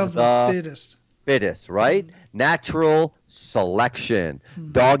 Survival of the fittest. Fittest, right? Natural selection.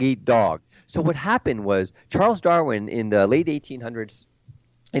 Dog eat dog. So what happened was Charles Darwin in the late 1800s,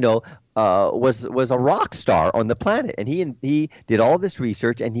 was a rock star on the planet, and he did all this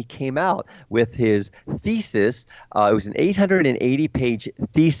research, and he came out with his thesis. It was an 880-page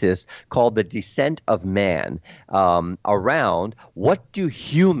thesis called "The Descent of Man," around what do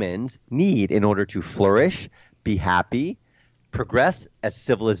humans need in order to flourish, be happy, progress as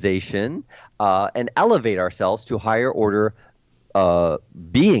civilization, and elevate ourselves to higher order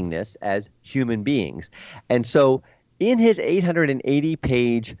beingness as human beings. And so in his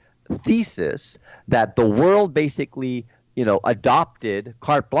 880-page thesis that the world basically, adopted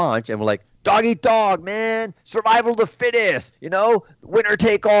carte blanche and were like, dog eat dog, man, survival of the fittest, winner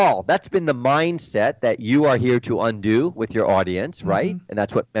take all. That's been the mindset that you are here to undo with your audience, right? And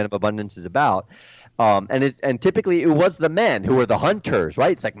that's what Men of Abundance is about. And typically it was the men who were the hunters,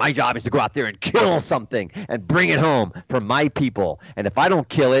 right? It's like, my job is to go out there and kill something and bring it home for my people. And if I don't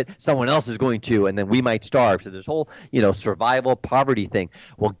kill it, someone else is going to, and then we might starve. So this whole, survival poverty thing.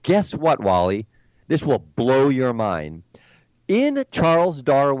 Well, guess what, Wally? This will blow your mind. In Charles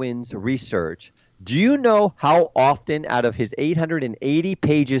Darwin's research, do you know how often out of his 880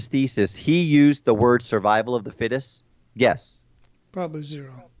 pages thesis he used the word survival of the fittest? Guess. Probably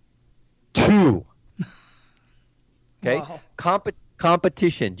 0. 2. Okay. Wow.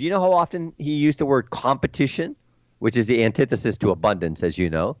 Competition. Do you know how often he used the word competition, which is the antithesis to abundance, as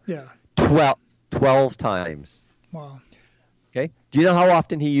you know? Yeah. 12 times. Wow. Okay. Do you know how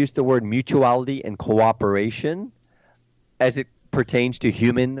often he used the word mutuality and cooperation as it pertains to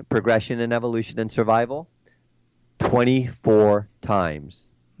human progression and evolution and survival? 24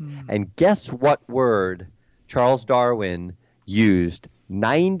 times. And guess what word Charles Darwin used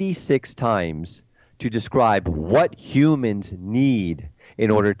 96 times to describe what humans need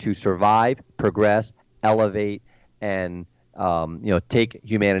in order to survive, progress, elevate, and take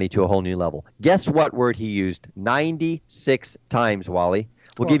humanity to a whole new level. Guess what word he used 96 times, Wally?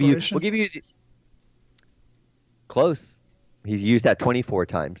 We'll give you close. He's used that 24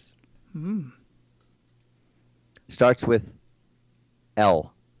 times. Starts with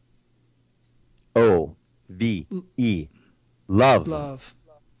L. O-V-E. Love.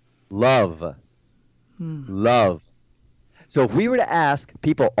 Love. Love. So if we were to ask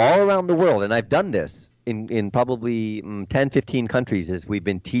people all around the world, and I've done this in probably 10, 15 countries as we've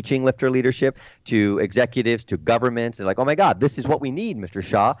been teaching lifter leadership to executives, to governments, and like, oh my God, this is what we need, Mr.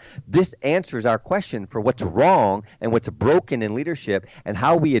 Shah. This answers our question for what's wrong and what's broken in leadership and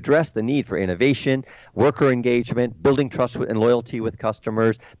how we address the need for innovation, worker engagement, building trust and loyalty with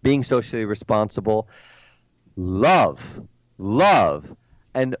customers, being socially responsible. Love.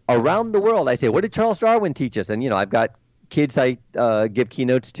 And around the world, I say, what did Charles Darwin teach us? And, I've got kids I give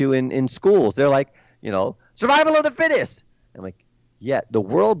keynotes to in schools. They're like, survival of the fittest. I'm like, yeah, the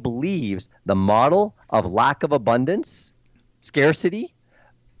world believes the model of lack of abundance, scarcity,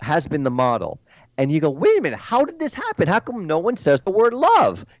 has been the model. And you go, wait a minute, how did this happen? How come no one says the word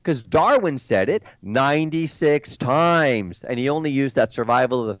love? Because Darwin said it 96 times, and he only used that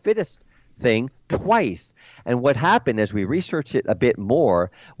survival of the fittest thing twice. And what happened as we researched it a bit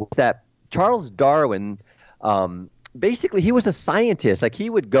more was that Charles Darwin, basically he was a scientist. Like he'd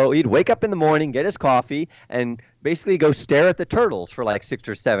wake up in the morning, get his coffee, and basically go stare at the turtles for like 6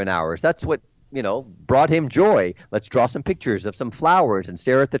 or 7 hours. That's what brought him joy. Let's draw some pictures of some flowers and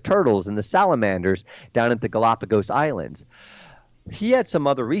stare at the turtles and the salamanders down at the Galapagos Islands. He had some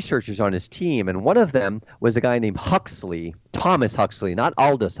other researchers on his team, and one of them was a guy named Huxley, Thomas Huxley, not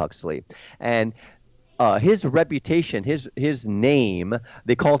Aldous Huxley. And his reputation, his name,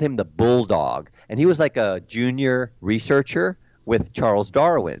 they called him the Bulldog. And he was like a junior researcher with Charles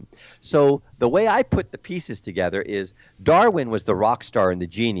Darwin. So the way I put the pieces together is Darwin was the rock star and the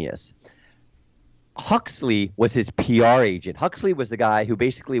genius. Huxley was his PR agent. Huxley was the guy who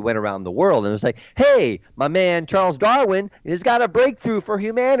basically went around the world and was like, hey, my man Charles Darwin has got a breakthrough for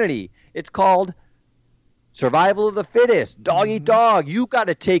humanity. It's called survival of the fittest, dog eat dog. You got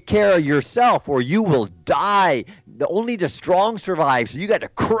to take care of yourself or you will die. only the strong survive. So you got to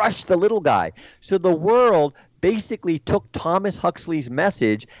crush the little guy. So the world basically took Thomas Huxley's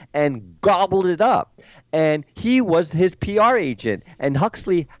message and gobbled it up. And he was his PR agent. And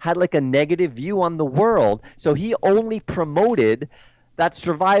Huxley had like a negative view on the world. So he only promoted that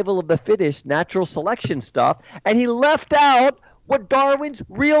survival of the fittest, natural selection stuff. And he left out what Darwin's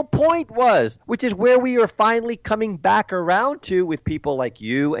real point was, which is where we are finally coming back around to with people like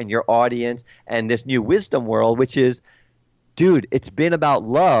you and your audience and this new wisdom world, which is, dude, it's been about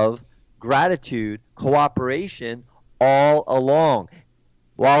love, gratitude, cooperation all along.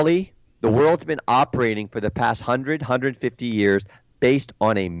 Wally, the world's been operating for the past 100, 150 years based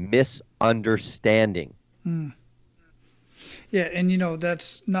on a misunderstanding. Yeah, and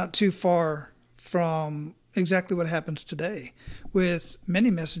that's not too far from exactly what happens today with many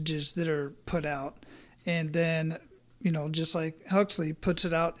messages that are put out. And then, just like Huxley puts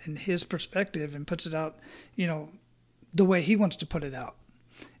it out in his perspective and puts it out, the way he wants to put it out.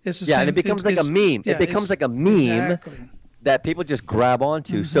 It's the same, and it becomes like a meme. Yeah, it becomes like a meme. Exactly. That people just grab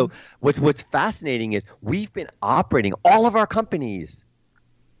onto. So what's fascinating is we've been operating, all of our companies,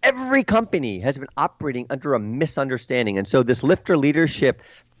 every company has been operating under a misunderstanding. And so this lifter leadership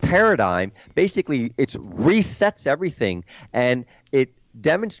paradigm, basically it resets everything, and it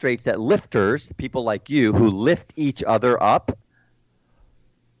demonstrates that lifters, people like you who lift each other up,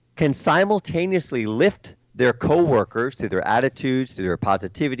 can simultaneously lift their coworkers through their attitudes, through their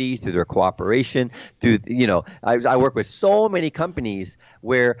positivity, through their cooperation, through, I work with so many companies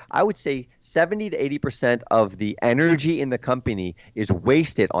where I would say 70 to 80% of the energy in the company is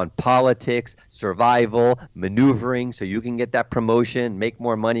wasted on politics, survival, maneuvering so you can get that promotion, make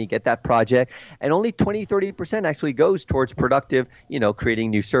more money, get that project. And only 20, 30% actually goes towards productive, creating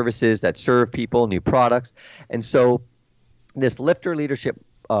new services that serve people, new products. And so this lifter leadership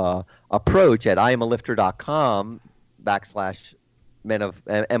approach at iamalifter.com/men of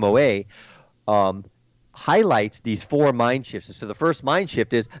MOA highlights these 4 mind shifts. So the first mind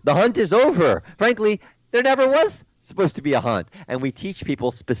shift is the hunt is over. Frankly, there never was supposed to be a hunt. And we teach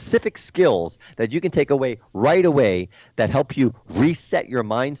people specific skills that you can take away right away that help you reset your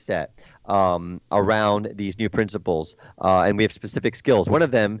mindset around these new principles. And we have specific skills. One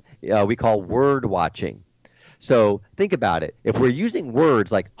of them we call word watching. So think about it. If we're using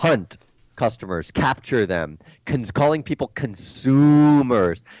words like hunt customers, capture them, calling people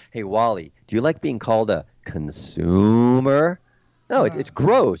consumers. Hey, Wally, do you like being called a consumer? No, it's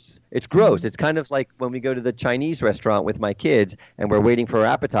gross. It's gross. It's kind of like when we go to the Chinese restaurant with my kids and we're waiting for our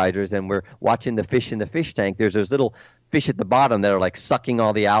appetizers and we're watching the fish in the fish tank. There's those little fish at the bottom that are like sucking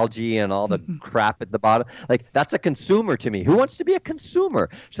all the algae and all the crap at the bottom. Like, that's a consumer to me. Who wants to be a consumer?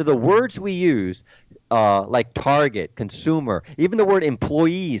 So the words we use, like target, consumer, even the word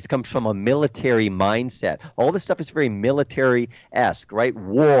employees comes from a military mindset. All this stuff is very military-esque, right?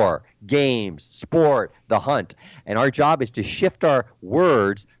 War, games, sport, the hunt. And our job is to shift our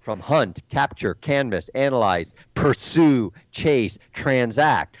words from hunt, capture, canvas, analyze, pursue, chase,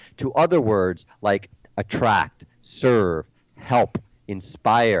 transact to other words like attract, serve, help,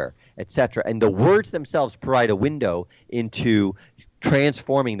 inspire, etc. And the words themselves provide a window into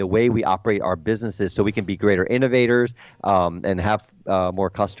transforming the way we operate our businesses so we can be greater innovators and have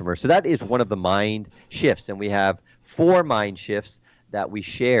more customers. So that is one of the mind shifts. And we have 4 mind shifts that we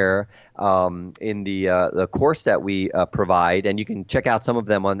share in the course that we provide. And you can check out some of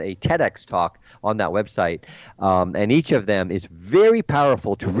them on a TEDx talk on that website. And each of them is very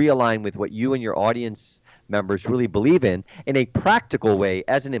powerful to realign with what you and your audience members really believe in a practical way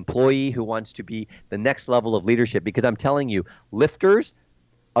as an employee who wants to be the next level of leadership. Because I'm telling you, lifters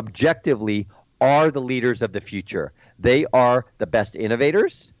objectively are the leaders of the future. They are the best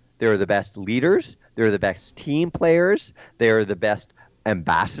innovators. They're the best leaders. They're the best team players. They're the best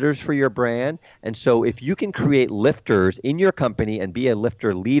ambassadors for your brand. And so if you can create lifters in your company and be a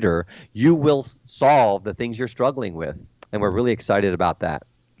lifter leader, you will solve the things you're struggling with. And we're really excited about that.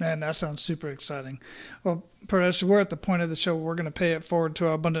 Man, that sounds super exciting. Well, Paresh, we're at the point of the show where we're going to pay it forward to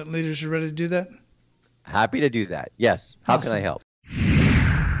our abundant leaders. You ready to do that? Happy to do that. Yes. How can I help?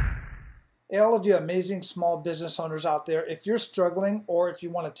 Hey, all of you amazing small business owners out there, if you're struggling or if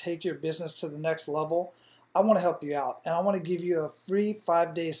you want to take your business to the next level, I want to help you out. And I want to give you a free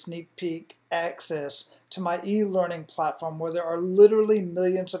 5-day sneak peek access to my e-learning platform where there are literally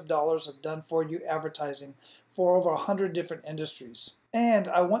millions of dollars of done-for-you advertising for over 100 different industries. And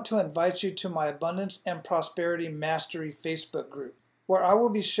I want to invite you to my Abundance and Prosperity Mastery Facebook group, where I will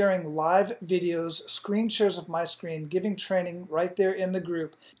be sharing live videos, screen shares of my screen, giving training right there in the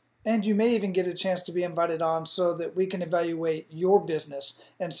group. And you may even get a chance to be invited on so that we can evaluate your business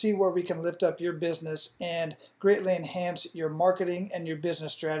and see where we can lift up your business and greatly enhance your marketing and your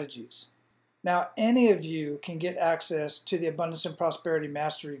business strategies. Now, any of you can get access to the Abundance and Prosperity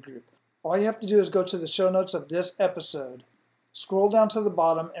Mastery Group. All you have to do is go to the show notes of this episode, scroll down to the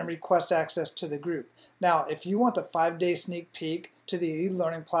bottom, and request access to the group. Now, if you want the 5-day sneak peek to the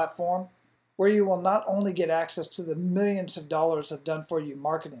e-learning platform, where you will not only get access to the millions of dollars of done-for-you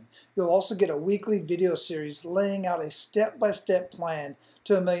marketing, you'll also get a weekly video series laying out a step-by-step plan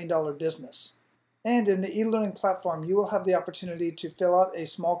to $1 million business. And in the e-learning platform, you will have the opportunity to fill out a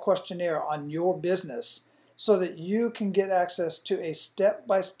small questionnaire on your business so that you can get access to a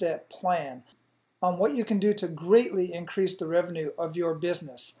step-by-step plan on what you can do to greatly increase the revenue of your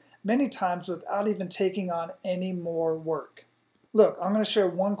business, many times without even taking on any more work. Look, I'm going to share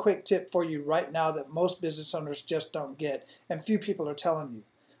one quick tip for you right now that most business owners just don't get, and few people are telling you.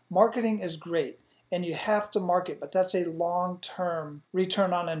 Marketing is great, and you have to market, but that's a long-term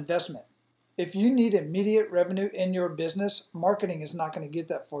return on investment. If you need immediate revenue in your business, marketing is not going to get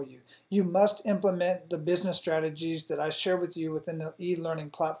that for you. You must implement the business strategies that I share with you within the e-learning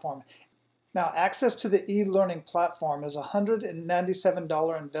platform. Now, access to the e-learning platform is a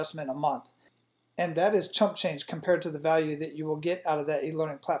 $197 investment a month. And that is chump change compared to the value that you will get out of that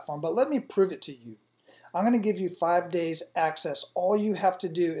e-learning platform. But let me prove it to you. I'm going to give you 5 days access. All you have to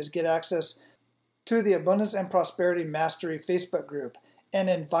do is get access to the Abundance and Prosperity Mastery Facebook group and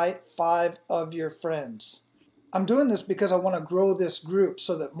invite 5 of your friends. I'm doing this because I want to grow this group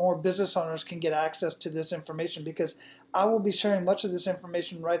so that more business owners can get access to this information, because I will be sharing much of this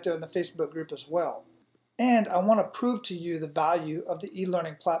information right there in the Facebook group as well. And I want to prove to you the value of the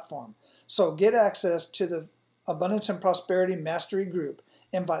e-learning platform. So get access to the Abundance and Prosperity Mastery Group,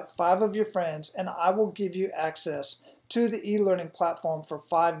 invite 5 of your friends, and I will give you access to the e-learning platform for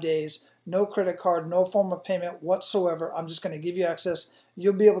 5 days. No credit card, no form of payment whatsoever. I'm just going to give you access.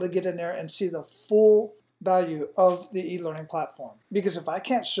 You'll be able to get in there and see the full value of the e-learning platform. Because if I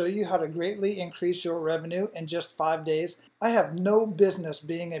can't show you how to greatly increase your revenue in just 5 days, I have no business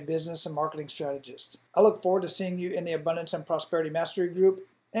being a business and marketing strategist. I look forward to seeing you in the Abundance and Prosperity Mastery Group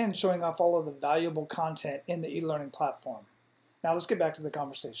and showing off all of the valuable content in the e-learning platform. Now let's get back to the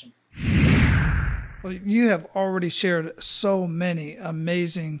conversation. Well, you have already shared so many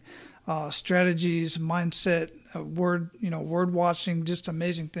amazing strategies, mindset, word watching, just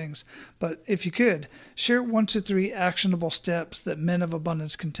amazing things. But if you could, share 1 to 3 actionable steps that men of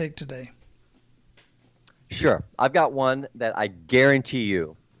abundance can take today. Sure. I've got one that I guarantee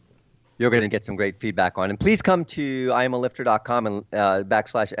you're going to get some great feedback on. And please come to iamalifter.com and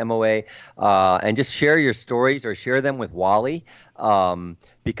 /MOA and just share your stories or share them with Wally,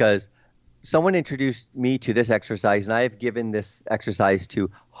 because someone introduced me to this exercise, and I have given this exercise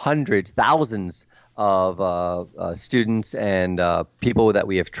to hundreds, thousands of students and people that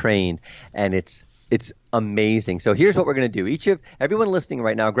we have trained, and it's amazing. So here's what we're going to do. Everyone listening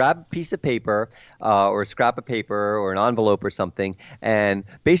right now, grab a piece of paper or a scrap of paper or an envelope or something, and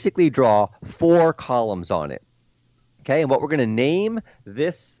basically draw 4 columns on it. Okay, and what we're going to name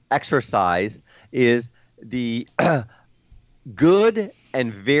this exercise is the good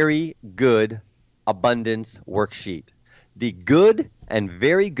and very good abundance worksheet. The good and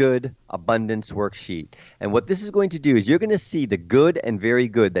very good abundance worksheet. And what this is going to do is you're going to see the good and very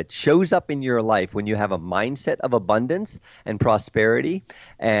good that shows up in your life when you have a mindset of abundance and prosperity,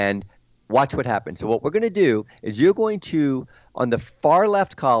 and watch what happens. So what we're going to do is you're going to, on the far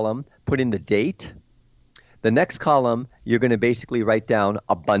left column, put in the date. The next column, you're going to basically write down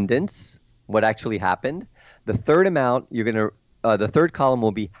abundance, what actually happened. The third amount, the third column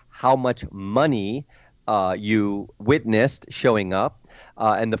will be how much money you witnessed showing up.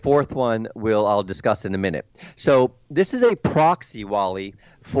 And the fourth one I'll discuss in a minute. So this is a proxy, Wally,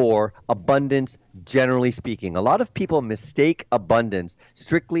 for abundance, generally speaking. A lot of people mistake abundance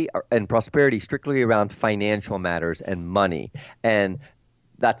and prosperity strictly around financial matters and money. And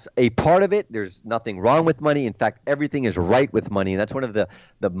that's a part of it. There's nothing wrong with money. In fact, everything is right with money. And that's one of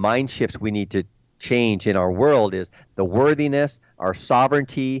the mind shifts we need to change in our world, is the worthiness, our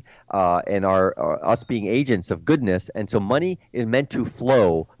sovereignty, and our us being agents of goodness. And so money is meant to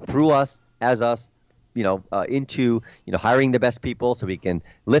flow through us, as us, into hiring the best people so we can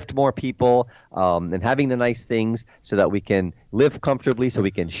lift more people, and having the nice things so that we can live comfortably, so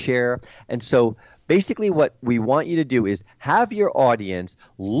we can share. And so basically what we want you to do is have your audience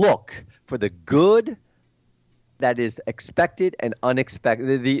look for the good that is expected and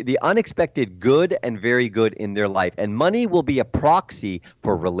unexpected, the unexpected good and very good in their life. And money will be a proxy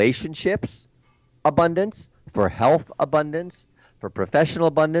for relationships abundance, for health abundance, for professional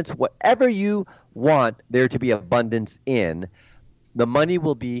abundance, whatever you want there to be abundance in, the money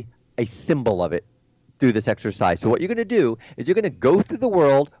will be a symbol of it through this exercise. So what you're going to do is you're going to go through the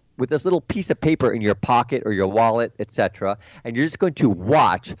world with this little piece of paper in your pocket or your wallet, etc., and you're just going to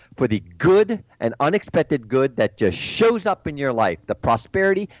watch for the good and unexpected good that just shows up in your life, the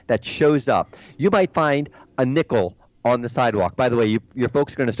prosperity that shows up. You might find a nickel on the sidewalk. By the way, your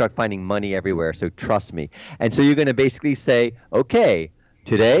folks are going to start finding money everywhere, so trust me. And so you're going to basically say, okay,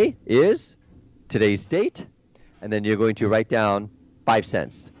 today's date, and then you're going to write down 5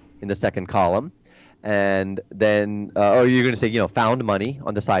 cents in the second column. And then, or you're going to say, found money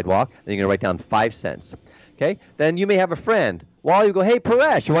on the sidewalk, and you're going to write down 5 cents. Okay? Then you may have a friend. While you go, hey,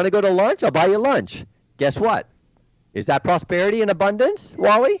 Paresh, you want to go to lunch? I'll buy you lunch. Guess what? Is that prosperity and abundance,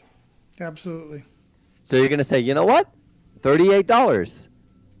 Wally? Absolutely. So you're going to say, you know what? $38.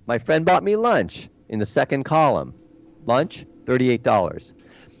 My friend bought me lunch in the second column. Lunch, $38.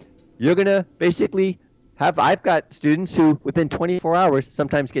 You're going to basically I've got students who within 24 hours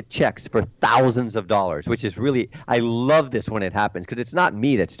sometimes get checks for thousands of dollars, which is really, I love this when it happens because it's not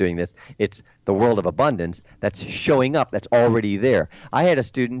me that's doing this. It's the world of abundance that's showing up, that's already there. I had a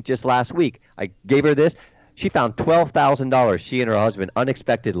student just last week. I gave her this. She found $12,000, she and her husband,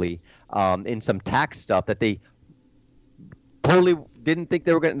 unexpectedly in some tax stuff that they totally didn't think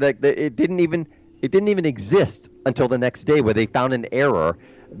they were going to, it didn't even exist until the next day where they found an error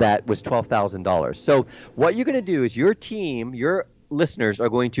that was $12,000. So what you're going to do is your team, your listeners are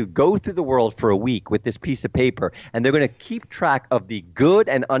going to go through the world for a week with this piece of paper, and they're going to keep track of the good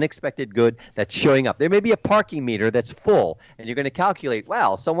and unexpected good that's showing up. There may be a parking meter that's full, and you're going to calculate,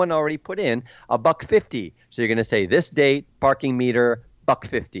 wow, someone already put in $1.50. So you're going to say this date, parking meter,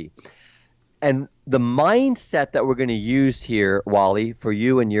 $1.50. And the mindset that we're going to use here, Wally, for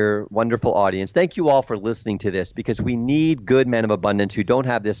you and your wonderful audience, thank you all for listening to this, because we need good men of abundance who don't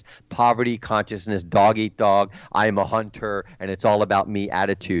have this poverty consciousness, dog eat dog, I am a hunter, and it's all about me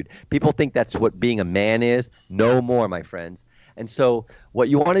attitude. People think that's what being a man is. No more, my friends. And so what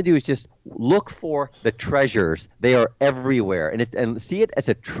you want to do is just look for the treasures. They are everywhere, and see it as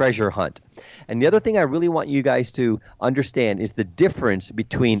a treasure hunt. And the other thing I really want you guys to understand is the difference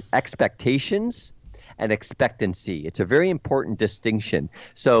between expectations and expectancy. It's a very important distinction.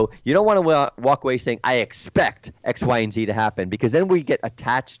 So you don't want to walk away saying, I expect X, Y, and Z to happen, because then we get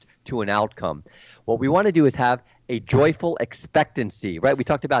attached to an outcome. What we want to do is have a joyful expectancy, right? We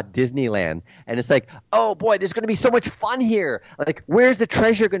talked about Disneyland, and it's like, oh boy, there's going to be so much fun here. Like, where's the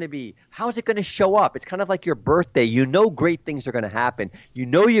treasure going to be? How's it going to show up? It's kind of like your birthday. You know great things are going to happen. You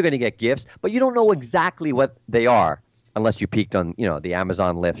know you're going to get gifts, but you don't know exactly what they are unless you peeked on, the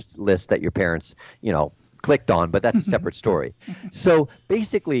Amazon list that your parents, clicked on, but that's a separate story. So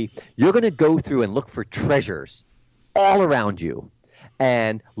basically, you're going to go through and look for treasures all around you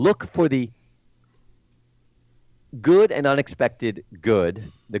and look for the good and unexpected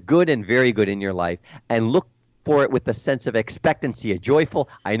good, the good and very good in your life, and look for it with a sense of expectancy, a joyful,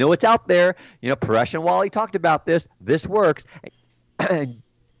 I know it's out there. Paresh and Wally talked about this. This works.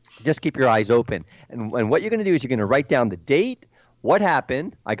 Just keep your eyes open. And what you're going to do is you're going to write down the date, what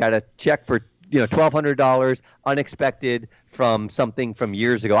happened. I got a check for $1,200 unexpected from something from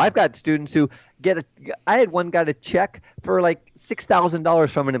years ago. I've got students who I had one got a check for like $6,000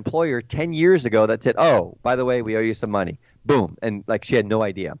 from an employer 10 years ago that said, oh, by the way, we owe you some money. Boom. And like she had no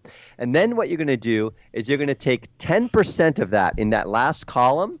idea. And then what you're going to do is you're going to take 10% of that in that last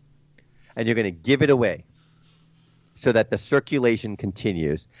column, and you're going to give it away so that the circulation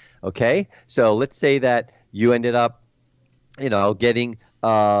continues. Okay? So let's say that you ended up, getting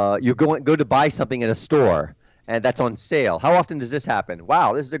you go to buy something at a store, and that's on sale. How often does this happen?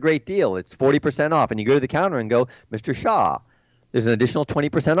 Wow, this is a great deal. It's 40% off. And you go to the counter and go, Mr. Shah, there's an additional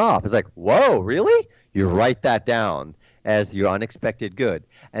 20% off. It's like, whoa, really? You write that down as your unexpected good.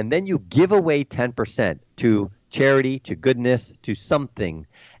 And then you give away 10% to charity, to goodness, to something,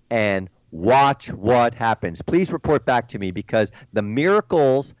 and watch what happens. Please report back to me, because the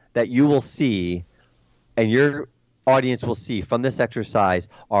miracles that you will see and your audience will see from this exercise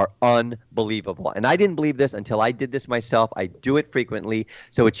are unbelievable. And I didn't believe this until I did this myself. I do it frequently.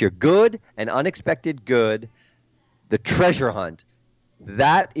 So it's your good and unexpected good, the treasure hunt.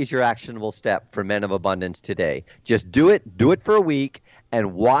 That is your actionable step for Men of Abundance today. Just do it for a week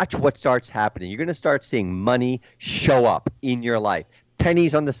and watch what starts happening. You're going to start seeing money show up in your life.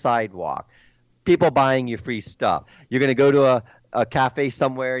 Pennies on the sidewalk, people buying you free stuff. You're going to go to a cafe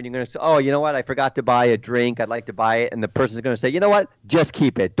somewhere, and you're going to say, oh, you know what? I forgot to buy a drink. I'd like to buy it. And the person's going to say, you know what? Just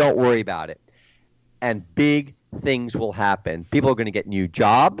keep it. Don't worry about it. And big things will happen. People are going to get new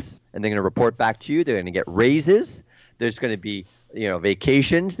jobs, and they're going to report back to you. They're going to get raises. There's going to be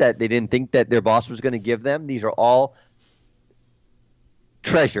vacations that they didn't think that their boss was going to give them. These are all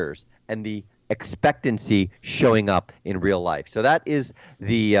treasures, and the expectancy showing up in real life. So that is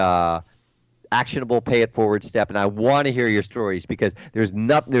the actionable pay it forward step. And I want to hear your stories, because there's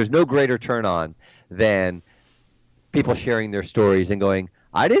no greater turn on than people sharing their stories and going,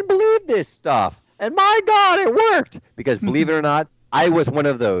 I didn't believe this stuff, and my God, it worked. Because believe it or not, I was one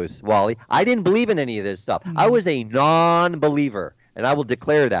of those, Wally. I didn't believe in any of this stuff. I was a non-believer, and I will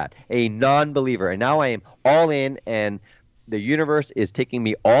declare that, a non-believer. And now I am all in, and the universe is taking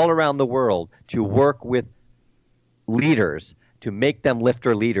me all around the world to work with leaders, to make them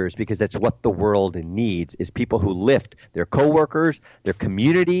lifter leaders, because that's what the world needs, is people who lift their coworkers, their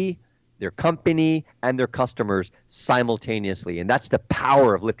community, their company, and their customers simultaneously. And that's the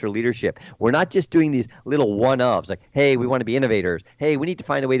power of lifter leadership. We're not just doing these little one-ofs like, hey, we want to be innovators. Hey, we need to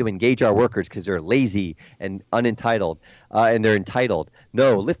find a way to engage our workers because they're lazy and unentitled, and they're entitled.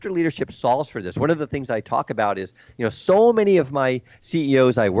 No, lifter leadership solves for this. One of the things I talk about is, so many of my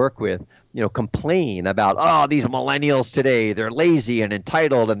CEOs I work with, complain about, these millennials today, they're lazy and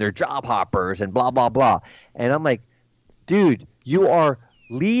entitled and they're job hoppers and blah, blah, blah. And I'm like, dude, you are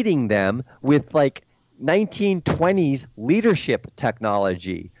leading them with like 1920s leadership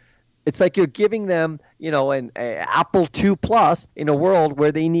technology. It's like you're giving them, an Apple II Plus in a world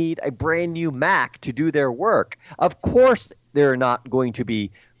where they need a brand new Mac to do their work. Of course, they're not going to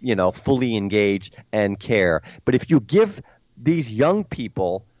be, fully engaged and care. But if you give these young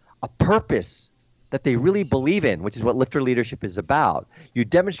people a purpose that they really believe in, which is what lifter leadership is about, you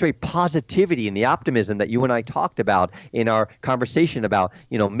demonstrate positivity and the optimism that you and I talked about in our conversation about,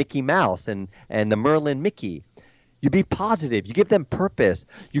 Mickey Mouse and the Merlin Mickey. You be positive. You give them purpose.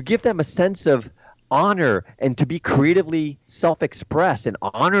 You give them a sense of honor and to be creatively self-express and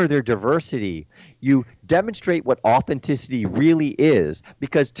honor their diversity. You demonstrate what authenticity really is,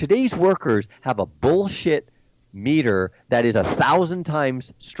 because today's workers have a bullshit meter that is 1,000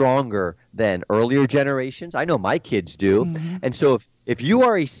 times stronger than earlier generations. I know my kids do. And so if you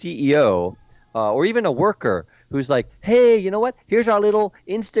are a CEO or even a worker who's like, hey, you know what? Here's our little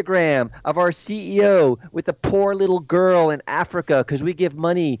Instagram of our CEO with a poor little girl in Africa because we give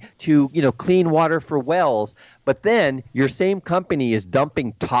money to, clean water for wells. But then your same company is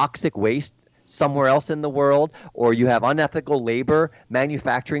dumping toxic waste somewhere else in the world, or you have unethical labor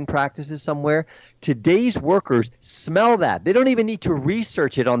manufacturing practices somewhere. Today's workers smell that. They don't even need to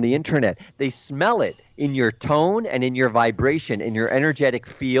research it on the internet. They smell it in your tone and in your vibration, in your energetic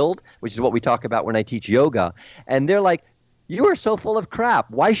field, which is what we talk about when I teach yoga. And they're like, you are so full of crap.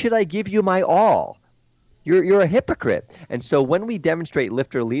 Why should I give you my all? You're a hypocrite. And so when we demonstrate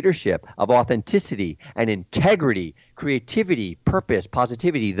lifter leadership of authenticity and integrity, creativity, purpose,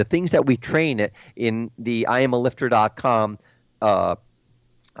 positivity, the things that we train in the IamAlifter.com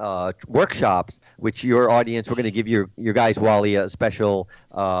workshops, which your audience, we're going to give your guys, Wally, a special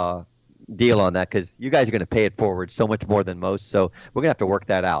deal on that, because you guys are going to pay it forward so much more than most. So we're going to have to work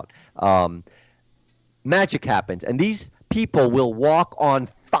that out. Magic happens, and these people will walk on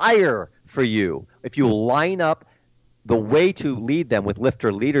fire for you. If you line up the way to lead them with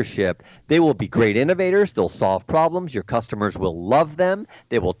lifter leadership, they will be great innovators. They'll solve problems. Your customers will love them.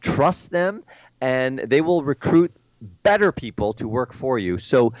 They will trust them, and they will recruit better people to work for you.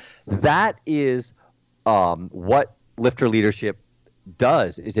 So that is what lifter leadership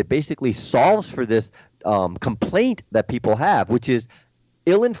does, is it basically solves for this complaint that people have, which is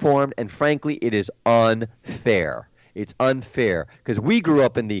ill-informed, and frankly, it is unfair. It's unfair because we grew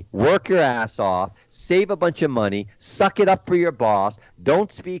up in the work your ass off, save a bunch of money, suck it up for your boss,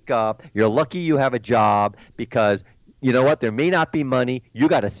 don't speak up. You're lucky you have a job because you know what? There may not be money. You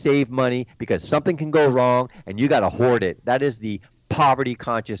got to save money because something can go wrong and you got to hoard it. That is the poverty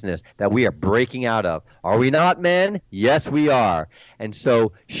consciousness that we are breaking out of. Are we not, men? Yes, we are. And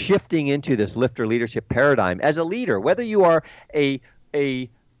so shifting into this lifter leadership paradigm as a leader, whether you are a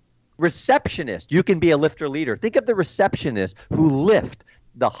receptionist, you can be a lifter leader. Think of the receptionist who lift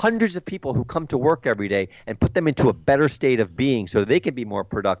the hundreds of people who come to work every day and put them into a better state of being so they can be more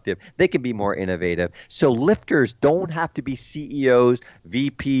productive, they can be more innovative. So lifters don't have to be CEOs,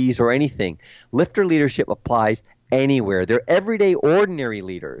 VPs, or anything. Lifter leadership applies anywhere. They're everyday, ordinary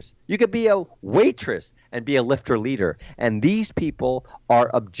leaders. You could be a waitress and be a lifter leader. And these people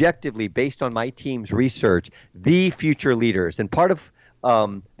are objectively, based on my team's research, the future leaders. And part of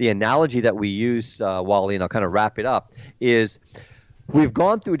the analogy that we use, Wally, and I'll kind of wrap it up, is we've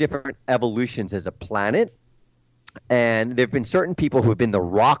gone through different evolutions as a planet, And there have been certain people who've been the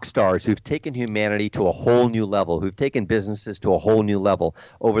rock stars who've taken humanity to a whole new level, who've taken businesses to a whole new level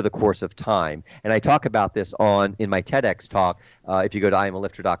over the course of time. And I talk about this in my TEDx talk, if you go to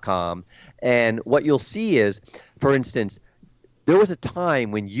IamAlifter.com. And what you'll see is, for instance, there was a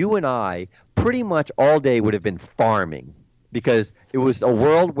time when you and I pretty much all day would have been farming, because it was a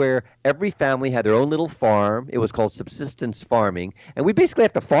world where every family had their own little farm. It was called subsistence farming. And we basically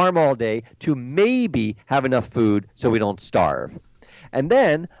have to farm all day to maybe have enough food so we don't starve. And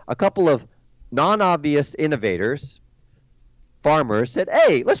then a couple of non-obvious innovators, farmers, said,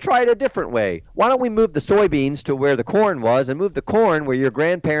 hey, let's try it a different way. Why don't we move the soybeans to where the corn was, and move the corn where your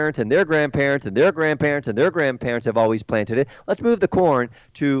grandparents and their grandparents and their grandparents and their grandparents have always planted it. Let's move the corn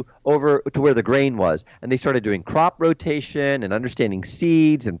over to where the grain was. And they started doing crop rotation and understanding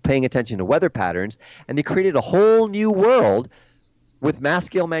seeds and paying attention to weather patterns. And they created a whole new world with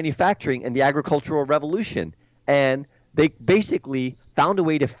mass-scale manufacturing and the agricultural revolution. And they basically found a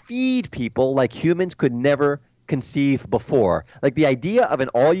way to feed people like humans could never conceive before. Like the idea of an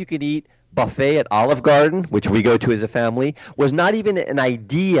all-you-can-eat buffet at Olive Garden, which we go to as a family, was not even an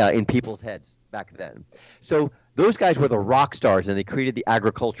idea in people's heads back then. So those guys were the rock stars, and they created the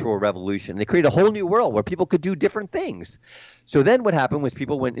agricultural revolution. They created a whole new world where people could do different things. So then what happened was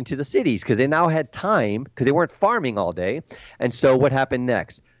people went into the cities because they now had time, because they weren't farming all day. And so what happened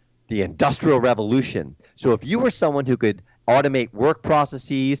next? The Industrial Revolution. So if you were someone who could automate work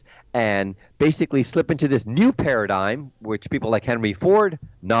processes and basically slip into this new paradigm, which people like Henry Ford,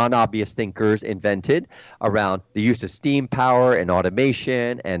 non-obvious thinkers, invented around the use of steam power and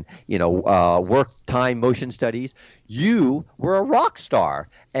automation and work time motion studies, you were a rock star.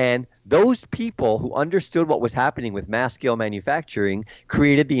 And those people who understood what was happening with mass-scale manufacturing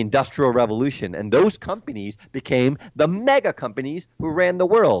created the Industrial Revolution. And those companies became the mega companies who ran the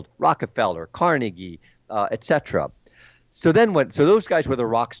world: Rockefeller, Carnegie, etc. So those guys were the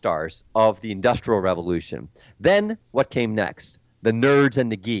rock stars of the Industrial Revolution. Then what came next? The nerds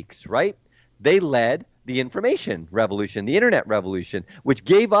and the geeks, right? They led the information revolution, the internet revolution, which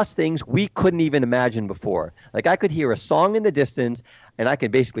gave us things we couldn't even imagine before. Like I could hear a song in the distance, and I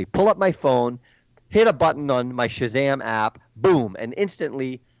could basically pull up my phone, hit a button on my Shazam app, boom, and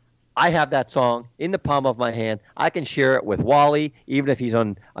instantly I have that song in the palm of my hand. I can share it with Wally, even if he's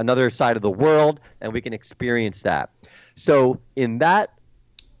on another side of the world, and we can experience that. So in that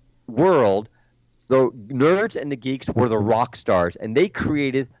world, the nerds and the geeks were the rock stars, and they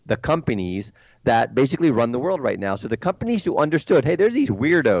created the companies that basically run the world right now. So the companies who understood, hey, there's these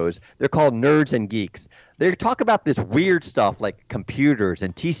weirdos. They're called nerds and geeks. They talk about this weird stuff like computers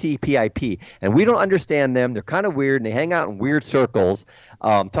and TCP/IP, and we don't understand them. They're kind of weird, and they hang out in weird circles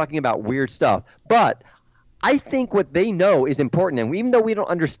talking about weird stuff. But I think what they know is important, and even though we don't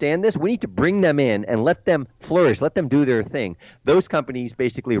understand this, we need to bring them in and let them flourish, let them do their thing. Those companies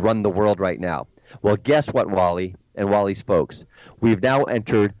basically run the world right now. Well, guess what, Wally and Wally's folks? We've now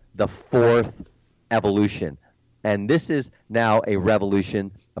entered the fourth evolution, and this is now a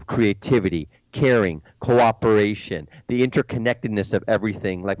revolution of creativity, caring, cooperation, the interconnectedness of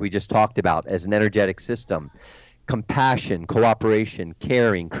everything like we just talked about as an energetic system, compassion, cooperation,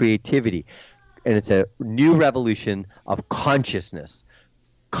 caring, creativity. And it's a new revolution of consciousness.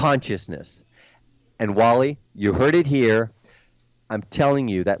 And Wally, you heard it here. I'm telling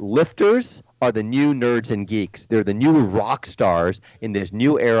you that lifters are the new nerds and geeks. They're the new rock stars in this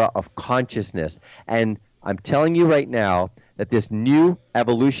new era of consciousness. And I'm telling you right now that this new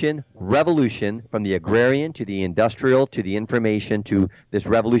revolution from the agrarian to the industrial to the information to this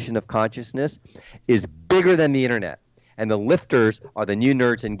revolution of consciousness is bigger than the internet. And the lifters are the new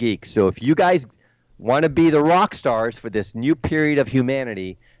nerds and geeks. So if you guys want to be the rock stars for this new period of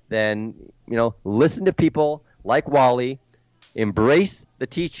humanity, then, listen to people like Wally, embrace the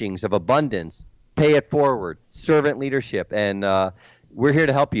teachings of abundance, pay it forward, servant leadership, and we're here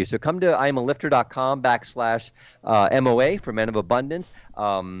to help you. So come to IamAlifter.com/MOA for Men of Abundance.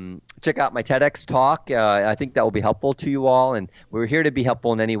 Check out my TEDx talk. I think that will be helpful to you all, and we're here to be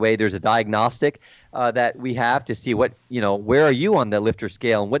helpful in any way. There's a diagnostic that we have to see where are you on the lifter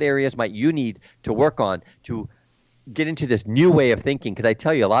scale, and what areas might you need to work on to get into this new way of thinking. Because I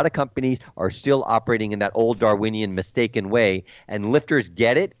tell you, a lot of companies are still operating in that old Darwinian mistaken way, and lifters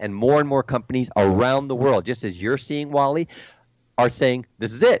get it, and more companies around the world, just as you're seeing, Wally, are saying,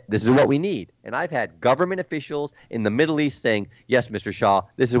 this is it. This is what we need. And I've had government officials in the Middle East saying, yes, Mr. Shah,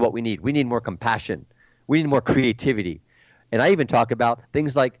 this is what we need. We need more compassion. We need more creativity. And I even talk about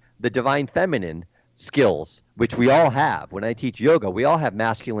things like the divine feminine. skills, which we all have. When I teach yoga, we all have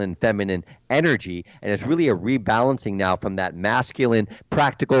masculine, feminine energy, and it's really a rebalancing now from that masculine,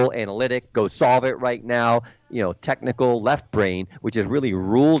 practical, analytic, go solve it right now, technical left brain, which has really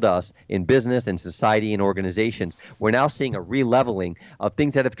ruled us in business and society and organizations. We're now seeing a releveling of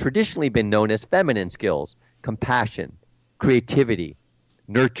things that have traditionally been known as feminine skills: compassion, creativity,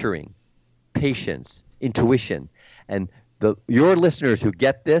 nurturing, patience, intuition. And your listeners who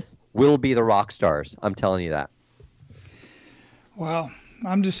get this will be the rock stars. I'm telling you that. Wow.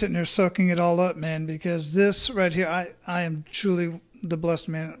 I'm just sitting here soaking it all up, man, because this right here, I am truly the blessed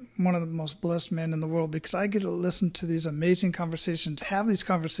man, one of the most blessed men in the world, because I get to listen to these amazing conversations, have these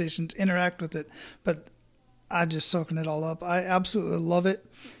conversations, interact with it, but I just soaking it all up. I absolutely love it.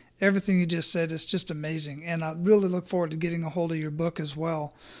 Everything you just said is just amazing. And I really look forward to getting a hold of your book as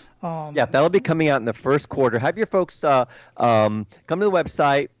well. Yeah, that'll be coming out in the first quarter. Have your folks come to the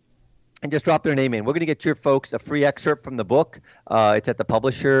website and just drop their name in. We're going to get your folks a free excerpt from the book. It's at the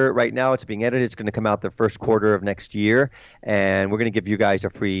publisher right now. It's being edited. It's going to come out the first quarter of next year. And we're going to give you guys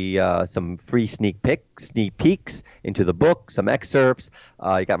some free sneak peeks into the book, some excerpts.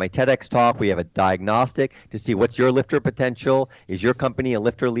 You got my TEDx talk. We have a diagnostic to see what's your lifter potential. Is your company a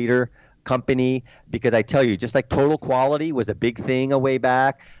lifter leader company? Because I tell you, just like total quality was a big thing a way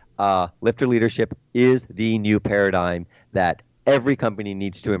back, lifter leadership is the new paradigm that every company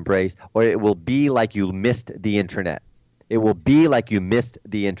needs to embrace, or it will be like you missed the internet. It will be like you missed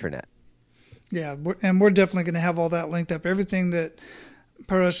the internet. Yeah, and we're definitely going to have all that linked up. Everything that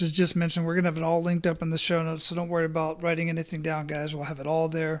Paresh has just mentioned, we're going to have it all linked up in the show notes, so don't worry about writing anything down, guys. We'll have it all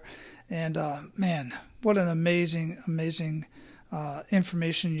there. And, man, what an amazing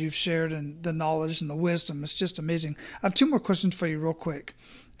information you've shared, and the knowledge and the wisdom. It's just amazing. I have two more questions for you real quick.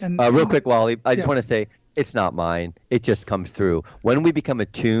 And real quick, Wally, I just want to say, it's not mine. It just comes through. When we become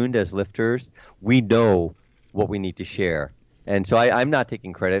attuned as lifters, we know what we need to share. And so I'm not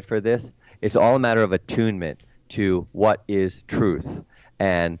taking credit for this. It's all a matter of attunement to what is truth.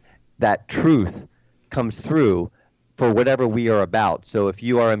 And that truth comes through for whatever we are about. So if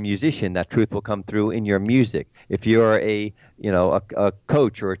you are a musician, that truth will come through in your music. If you're a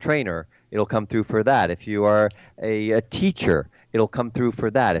coach or a trainer, it'll come through for that. If you are a teacher, it'll come through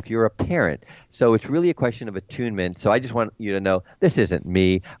for that. If you're a parent. So it's really a question of attunement. So I just want you to know, this isn't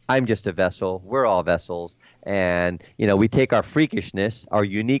me. I'm just a vessel. We're all vessels. And, we take our freakishness, our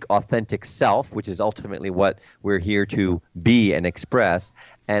unique, authentic self, which is ultimately what we're here to be and express,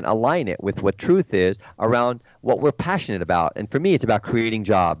 and align it with what truth is around what we're passionate about. And for me, it's about creating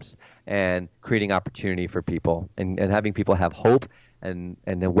jobs and creating opportunity for people and having people have hope and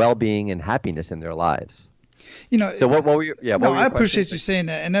the well-being and happiness in their lives. So what were your I appreciate you saying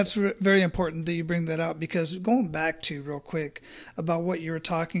that, and that's very important that you bring that up, because going back to real quick about what you were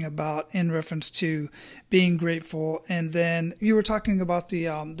talking about in reference to being grateful, and then you were talking about the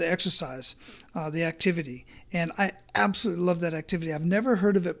exercise, the activity, and I absolutely love that activity. I've never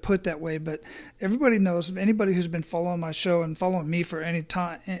heard of it put that way, but everybody knows, anybody who's been following my show and following me for any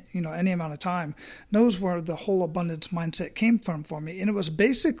time, any amount of time, knows where the whole abundance mindset came from for me, and it was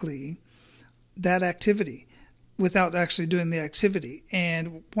basically that activity, without actually doing the activity.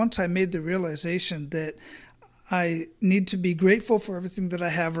 And once I made the realization that I need to be grateful for everything that I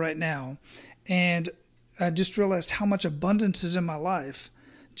have right now, and I just realized how much abundance is in my life,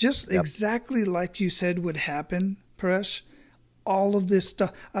 just exactly like you said would happen, Paresh. All of this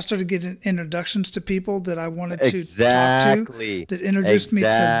stuff, I started getting introductions to people that I wanted to talk to, that introduced me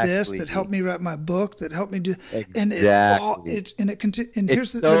to this, that helped me write my book, that helped me do, and here's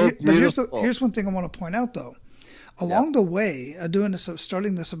one thing I want to point out though. Along the way,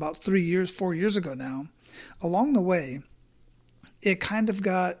 starting this about 4 years ago now, along the way, I kind of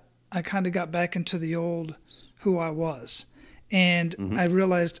got back into the old who I was, and I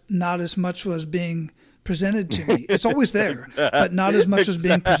realized not as much was being presented to me. It's always there, but not as much as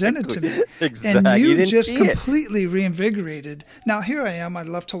being presented to me. And you just completely reinvigorated. Now here I am. I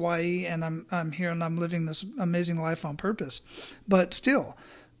left Hawaii, and I'm here, and I'm living this amazing life on purpose. But still,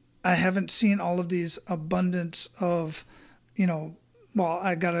 I haven't seen all of these abundance of, well,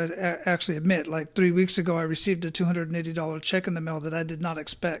 I got to actually admit, like 3 weeks ago, I received a $280 check in the mail that I did not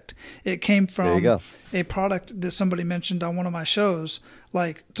expect. It came from a product that somebody mentioned on one of my shows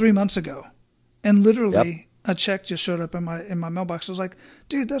like 3 months ago. And literally a check just showed up in my mailbox. I was like,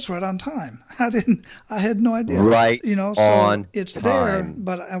 dude, that's right on time. I had no idea. Right. So it's time.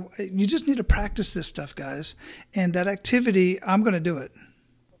 There, but you just need to practice this stuff, guys. And that activity, I'm going to do it.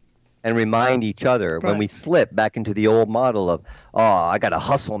 and remind each other when we slip back into the old model of, oh, I got to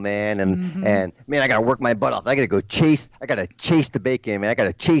hustle, man. And man, I got to work my butt off. I got to chase the bacon, man. I got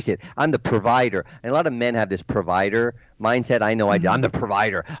to chase it. I'm the provider. And a lot of men have this provider mindset. I know I do. I'm the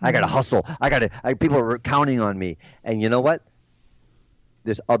provider. I got to hustle. People are counting on me. And you know what?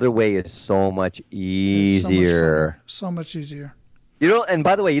 This other way is so much easier. So much easier. And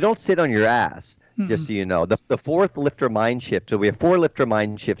by the way, you don't sit on your ass, just so you know. The fourth lifter mind shift, so we have 4 lifter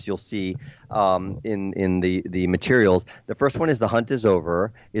mind shifts you'll see in the materials. The first one is the hunt is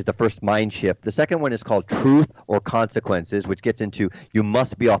over, is the first mind shift. The second one is called truth or consequences, which gets into you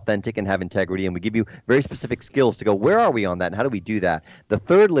must be authentic and have integrity. And we give you very specific skills to go, where are we on that and how do we do that? The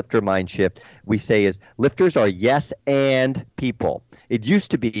third lifter mind shift we say is lifters are yes and people. It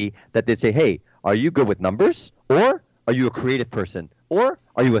used to be that they'd say, hey, are you good with numbers? Or are you a creative person? Or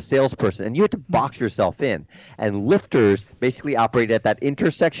are you a salesperson? And you had to box yourself in. And lifters basically operate at that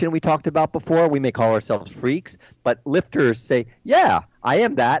intersection we talked about before. We may call ourselves freaks, but lifters say, yeah, I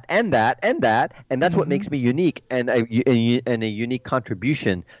am that and that and that. And that's what makes me unique and a unique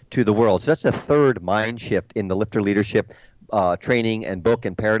contribution to the world. So that's the third mind shift in the lifter leadership training and book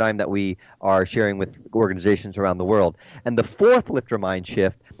and paradigm that we are sharing with organizations around the world. And the fourth lifter mind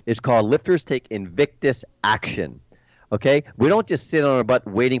shift is called lifters take Invictus action. Okay, we don't just sit on our butt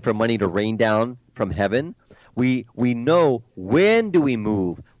waiting for money to rain down from heaven. We know when do we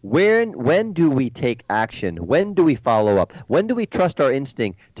move, when do we take action, when do we follow up, when do we trust our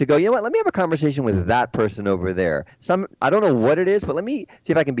instinct to go, you know what, let me have a conversation with that person over there. I don't know what it is, but let me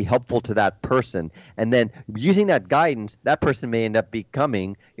see if I can be helpful to that person. And then using that guidance, that person may end up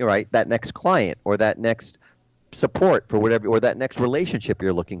becoming, that next client or that next support for whatever, or that next relationship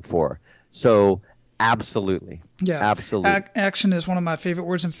you're looking for. So absolutely. Yeah. Absolutely. Action is one of my favorite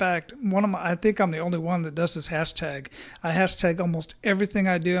words. In fact, I think I'm the only one that does this hashtag. I hashtag almost everything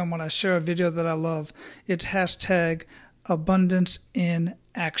I do. And when I share a video that I love, it's hashtag abundance in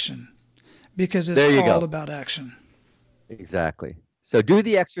action because it's all about action. Exactly. So do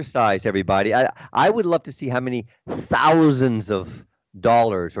the exercise, everybody. I would love to see how many thousands of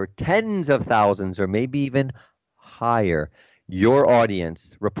dollars or tens of thousands or maybe even higher your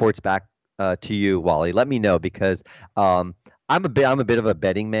audience reports back to you, Wally. Let me know because I'm a bit of a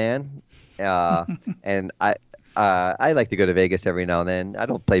betting man, and I like to go to Vegas every now and then. I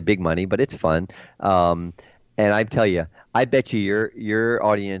don't play big money, but it's fun. And I tell you, I bet you your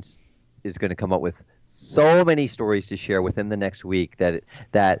audience is going to come up with so many stories to share within the next week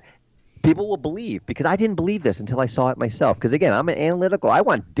that people will believe, because I didn't believe this until I saw it myself. Because again, I'm an analytical. I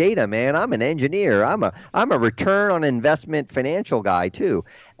want data, man. I'm an engineer. I'm a return on investment financial guy too.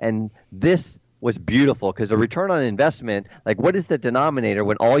 And this was beautiful because a return on investment, like what is the denominator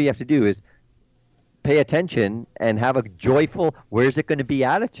when all you have to do is pay attention and have a joyful, where's it going to be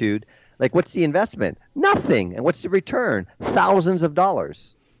attitude? Like what's the investment? Nothing. And what's the return? Thousands of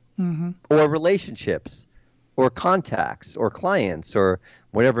dollars. Or relationships or contacts or clients or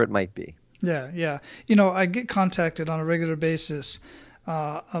whatever it might be. Yeah. I get contacted on a regular basis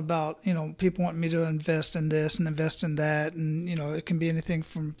about, people want me to invest in this and invest in that. And, it can be anything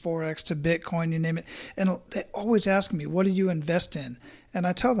from Forex to Bitcoin, you name it. And they always ask me, what do you invest in? And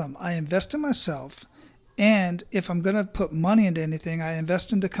I tell them, I invest in myself. And if I'm going to put money into anything, I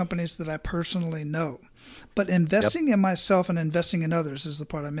invest into companies that I personally know. But investing in myself and investing in others is the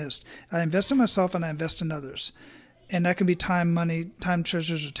part I missed. I invest in myself and I invest in others. And that can be time, money, time,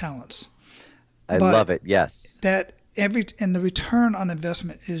 treasures, or talents. I love it. Yes. And the return on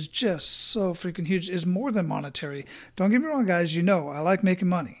investment is just so freaking huge. It's more than monetary. Don't get me wrong, guys. I like making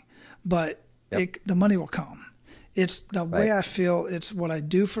money, but the money will come. It's the way I feel. It's what I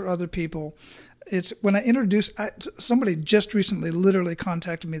do for other people. It's when I introduce somebody just recently literally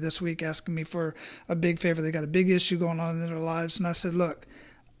contacted me this week asking me for a big favor. They got a big issue going on in their lives. And I said, look,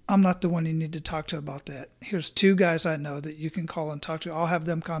 I'm not the one you need to talk to about that. Here's 2 guys I know that you can call and talk to. I'll have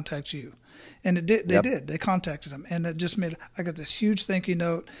them contact you. And it did. They did. They contacted them. And it just I got this huge thank you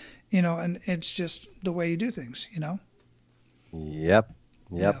note, and it's just the way you do things, Yep.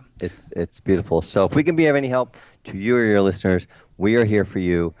 Yeah. It's beautiful. So if we can be of any help to you or your listeners, we are here for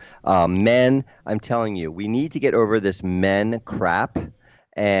you. Men, I'm telling you, we need to get over this men crap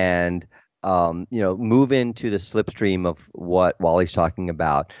and move into the slipstream of what Wally's talking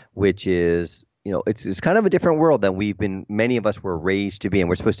about, which is, it's kind of a different world than many of us were raised to be. And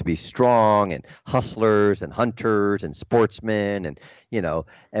we're supposed to be strong and hustlers and hunters and sportsmen and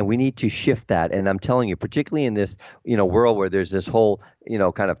we need to shift that. And I'm telling you, particularly in this, world where there's this whole,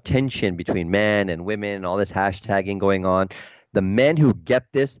 kind of tension between men and women and all this hashtagging going on, the men who get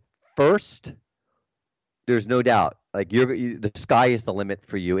this first, there's no doubt Like the sky is the limit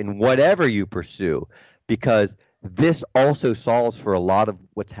for you in whatever you pursue, because this also solves for a lot of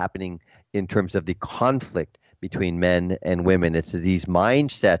what's happening in terms of the conflict between men and women. It's these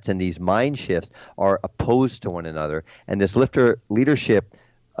mindsets and these mind shifts are opposed to one another. And this lifter leadership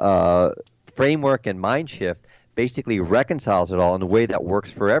framework and mind shift basically reconciles it all in a way that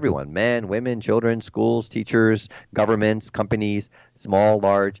works for everyone: men, women, children, schools, teachers, governments, companies, small,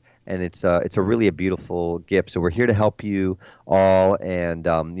 large. And it's a really a beautiful gift. So we're here to help you all, and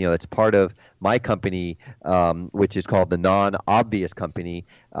it's part of my company, which is called the Non-Obvious Company,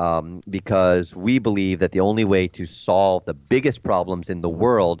 because we believe that the only way to solve the biggest problems in the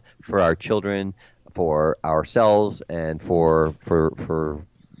world for our children, for ourselves, and for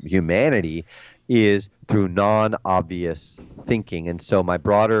humanity is through non-obvious thinking. And so my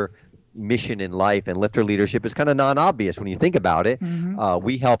broader mission in life and lifter leadership is kind of non-obvious when you think about it. Mm-hmm.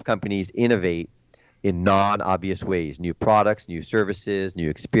 We help companies innovate in non-obvious ways: new products, new services, new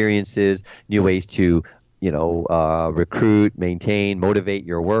experiences, new ways to recruit, maintain, motivate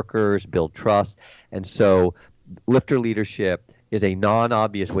your workers, build trust. And so lifter leadership is a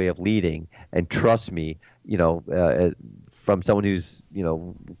non-obvious way of leading. And trust me, from someone who's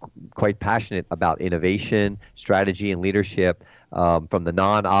quite passionate about innovation, strategy, and leadership, from the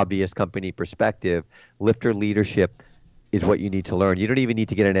non-obvious company perspective, lifter leadership is what you need to learn. You don't even need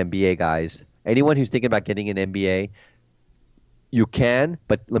to get an MBA, guys. Anyone who's thinking about getting an MBA, you can,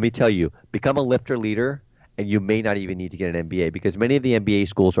 but let me tell you, become a lifter leader, and you may not even need to get an MBA, because many of the MBA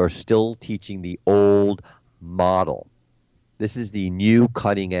schools are still teaching the old model. This is the new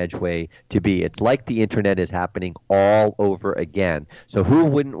cutting edge way to be. It's like the internet is happening all over again. So who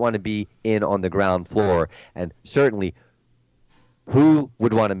wouldn't want to be in on the ground floor? And certainly, who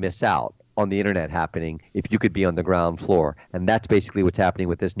would want to miss out on the internet happening if you could be on the ground floor? And that's basically what's happening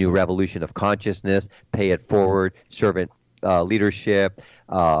with this new revolution of consciousness, pay it forward, servant leadership,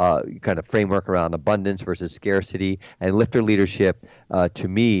 kind of framework around abundance versus scarcity. And lifter leadership, to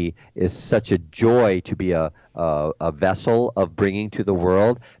me, is such a joy to be a vessel of bringing to the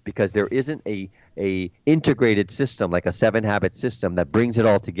world, because there isn't a integrated system like a 7-habit system that brings it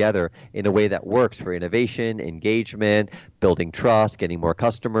all together in a way that works for innovation, engagement, building trust, getting more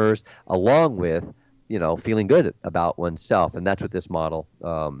customers, along with feeling good about oneself. And that's what this model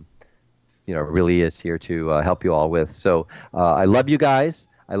really is here to help you all with. So I love you guys.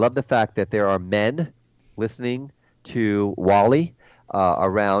 I love the fact that there are men listening to Wally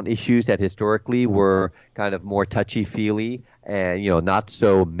around issues that historically were kind of more touchy-feely and not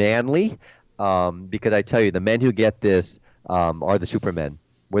so manly. Because I tell you, the men who get this are the supermen.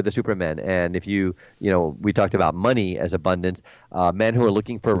 We're the supermen. And if we talked about money as abundance, men who are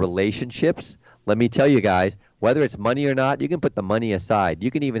looking for relationships, let me tell you guys, whether it's money or not, you can put the money aside.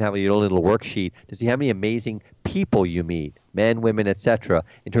 You can even have your own little worksheet to see how many amazing people you meet, men, women, etc.,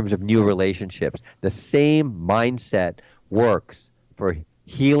 in terms of new relationships. The same mindset works for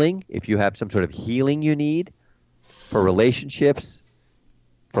healing, if you have some sort of healing you need, for relationships,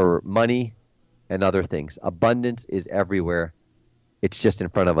 for money, and other things. Abundance is everywhere. It's just in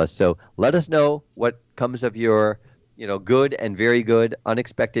front of us. So let us know what comes of your good and very good,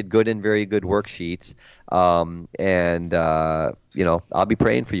 unexpected good and very good worksheets. I'll be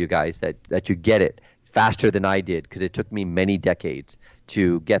praying for you guys that you get it faster than I did, because it took me many decades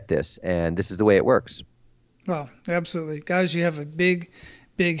to get this. And this is the way it works. Well, absolutely. Guys, you have a big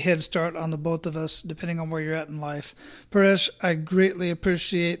head start on the both of us, depending on where you're at in life. Paresh, I greatly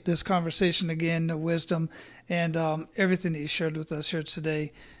appreciate this conversation again, the wisdom, and everything that you shared with us here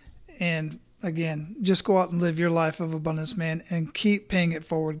today. And again, just go out and live your life of abundance, man, and keep paying it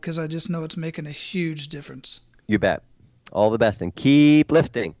forward, because I just know it's making a huge difference. You bet. All the best, and keep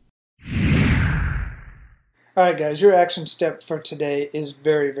lifting. All right, guys, your action step for today is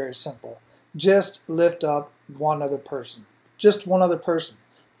very, very simple. Just lift up one other person. Just one other person.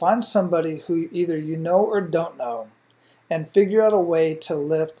 Find somebody who either you know or don't know, and figure out a way to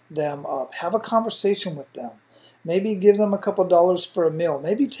lift them up. Have a conversation with them. Maybe give them a couple dollars for a meal.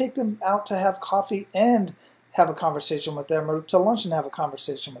 Maybe take them out to have coffee and have a conversation with them, or to lunch and have a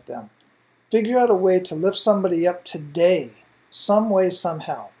conversation with them. Figure out a way to lift somebody up today, some way,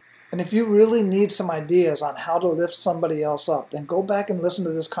 somehow. And if you really need some ideas on how to lift somebody else up, then go back and listen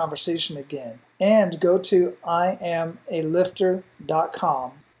to this conversation again. And go to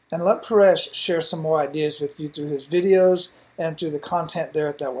iamalifter.com and let Paresh share some more ideas with you through his videos and through the content there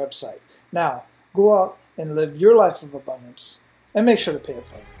at that website. Now, go out and live your life of abundance, and make sure to pay it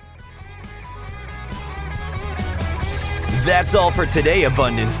forward. That's all for today,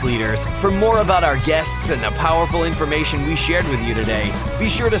 Abundance Leaders. For more about our guests and the powerful information we shared with you today, be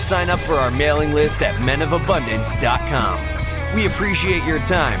sure to sign up for our mailing list at menofabundance.com. We appreciate your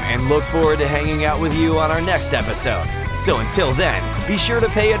time and look forward to hanging out with you on our next episode. So until then, be sure to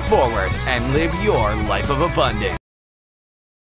pay it forward and live your life of abundance.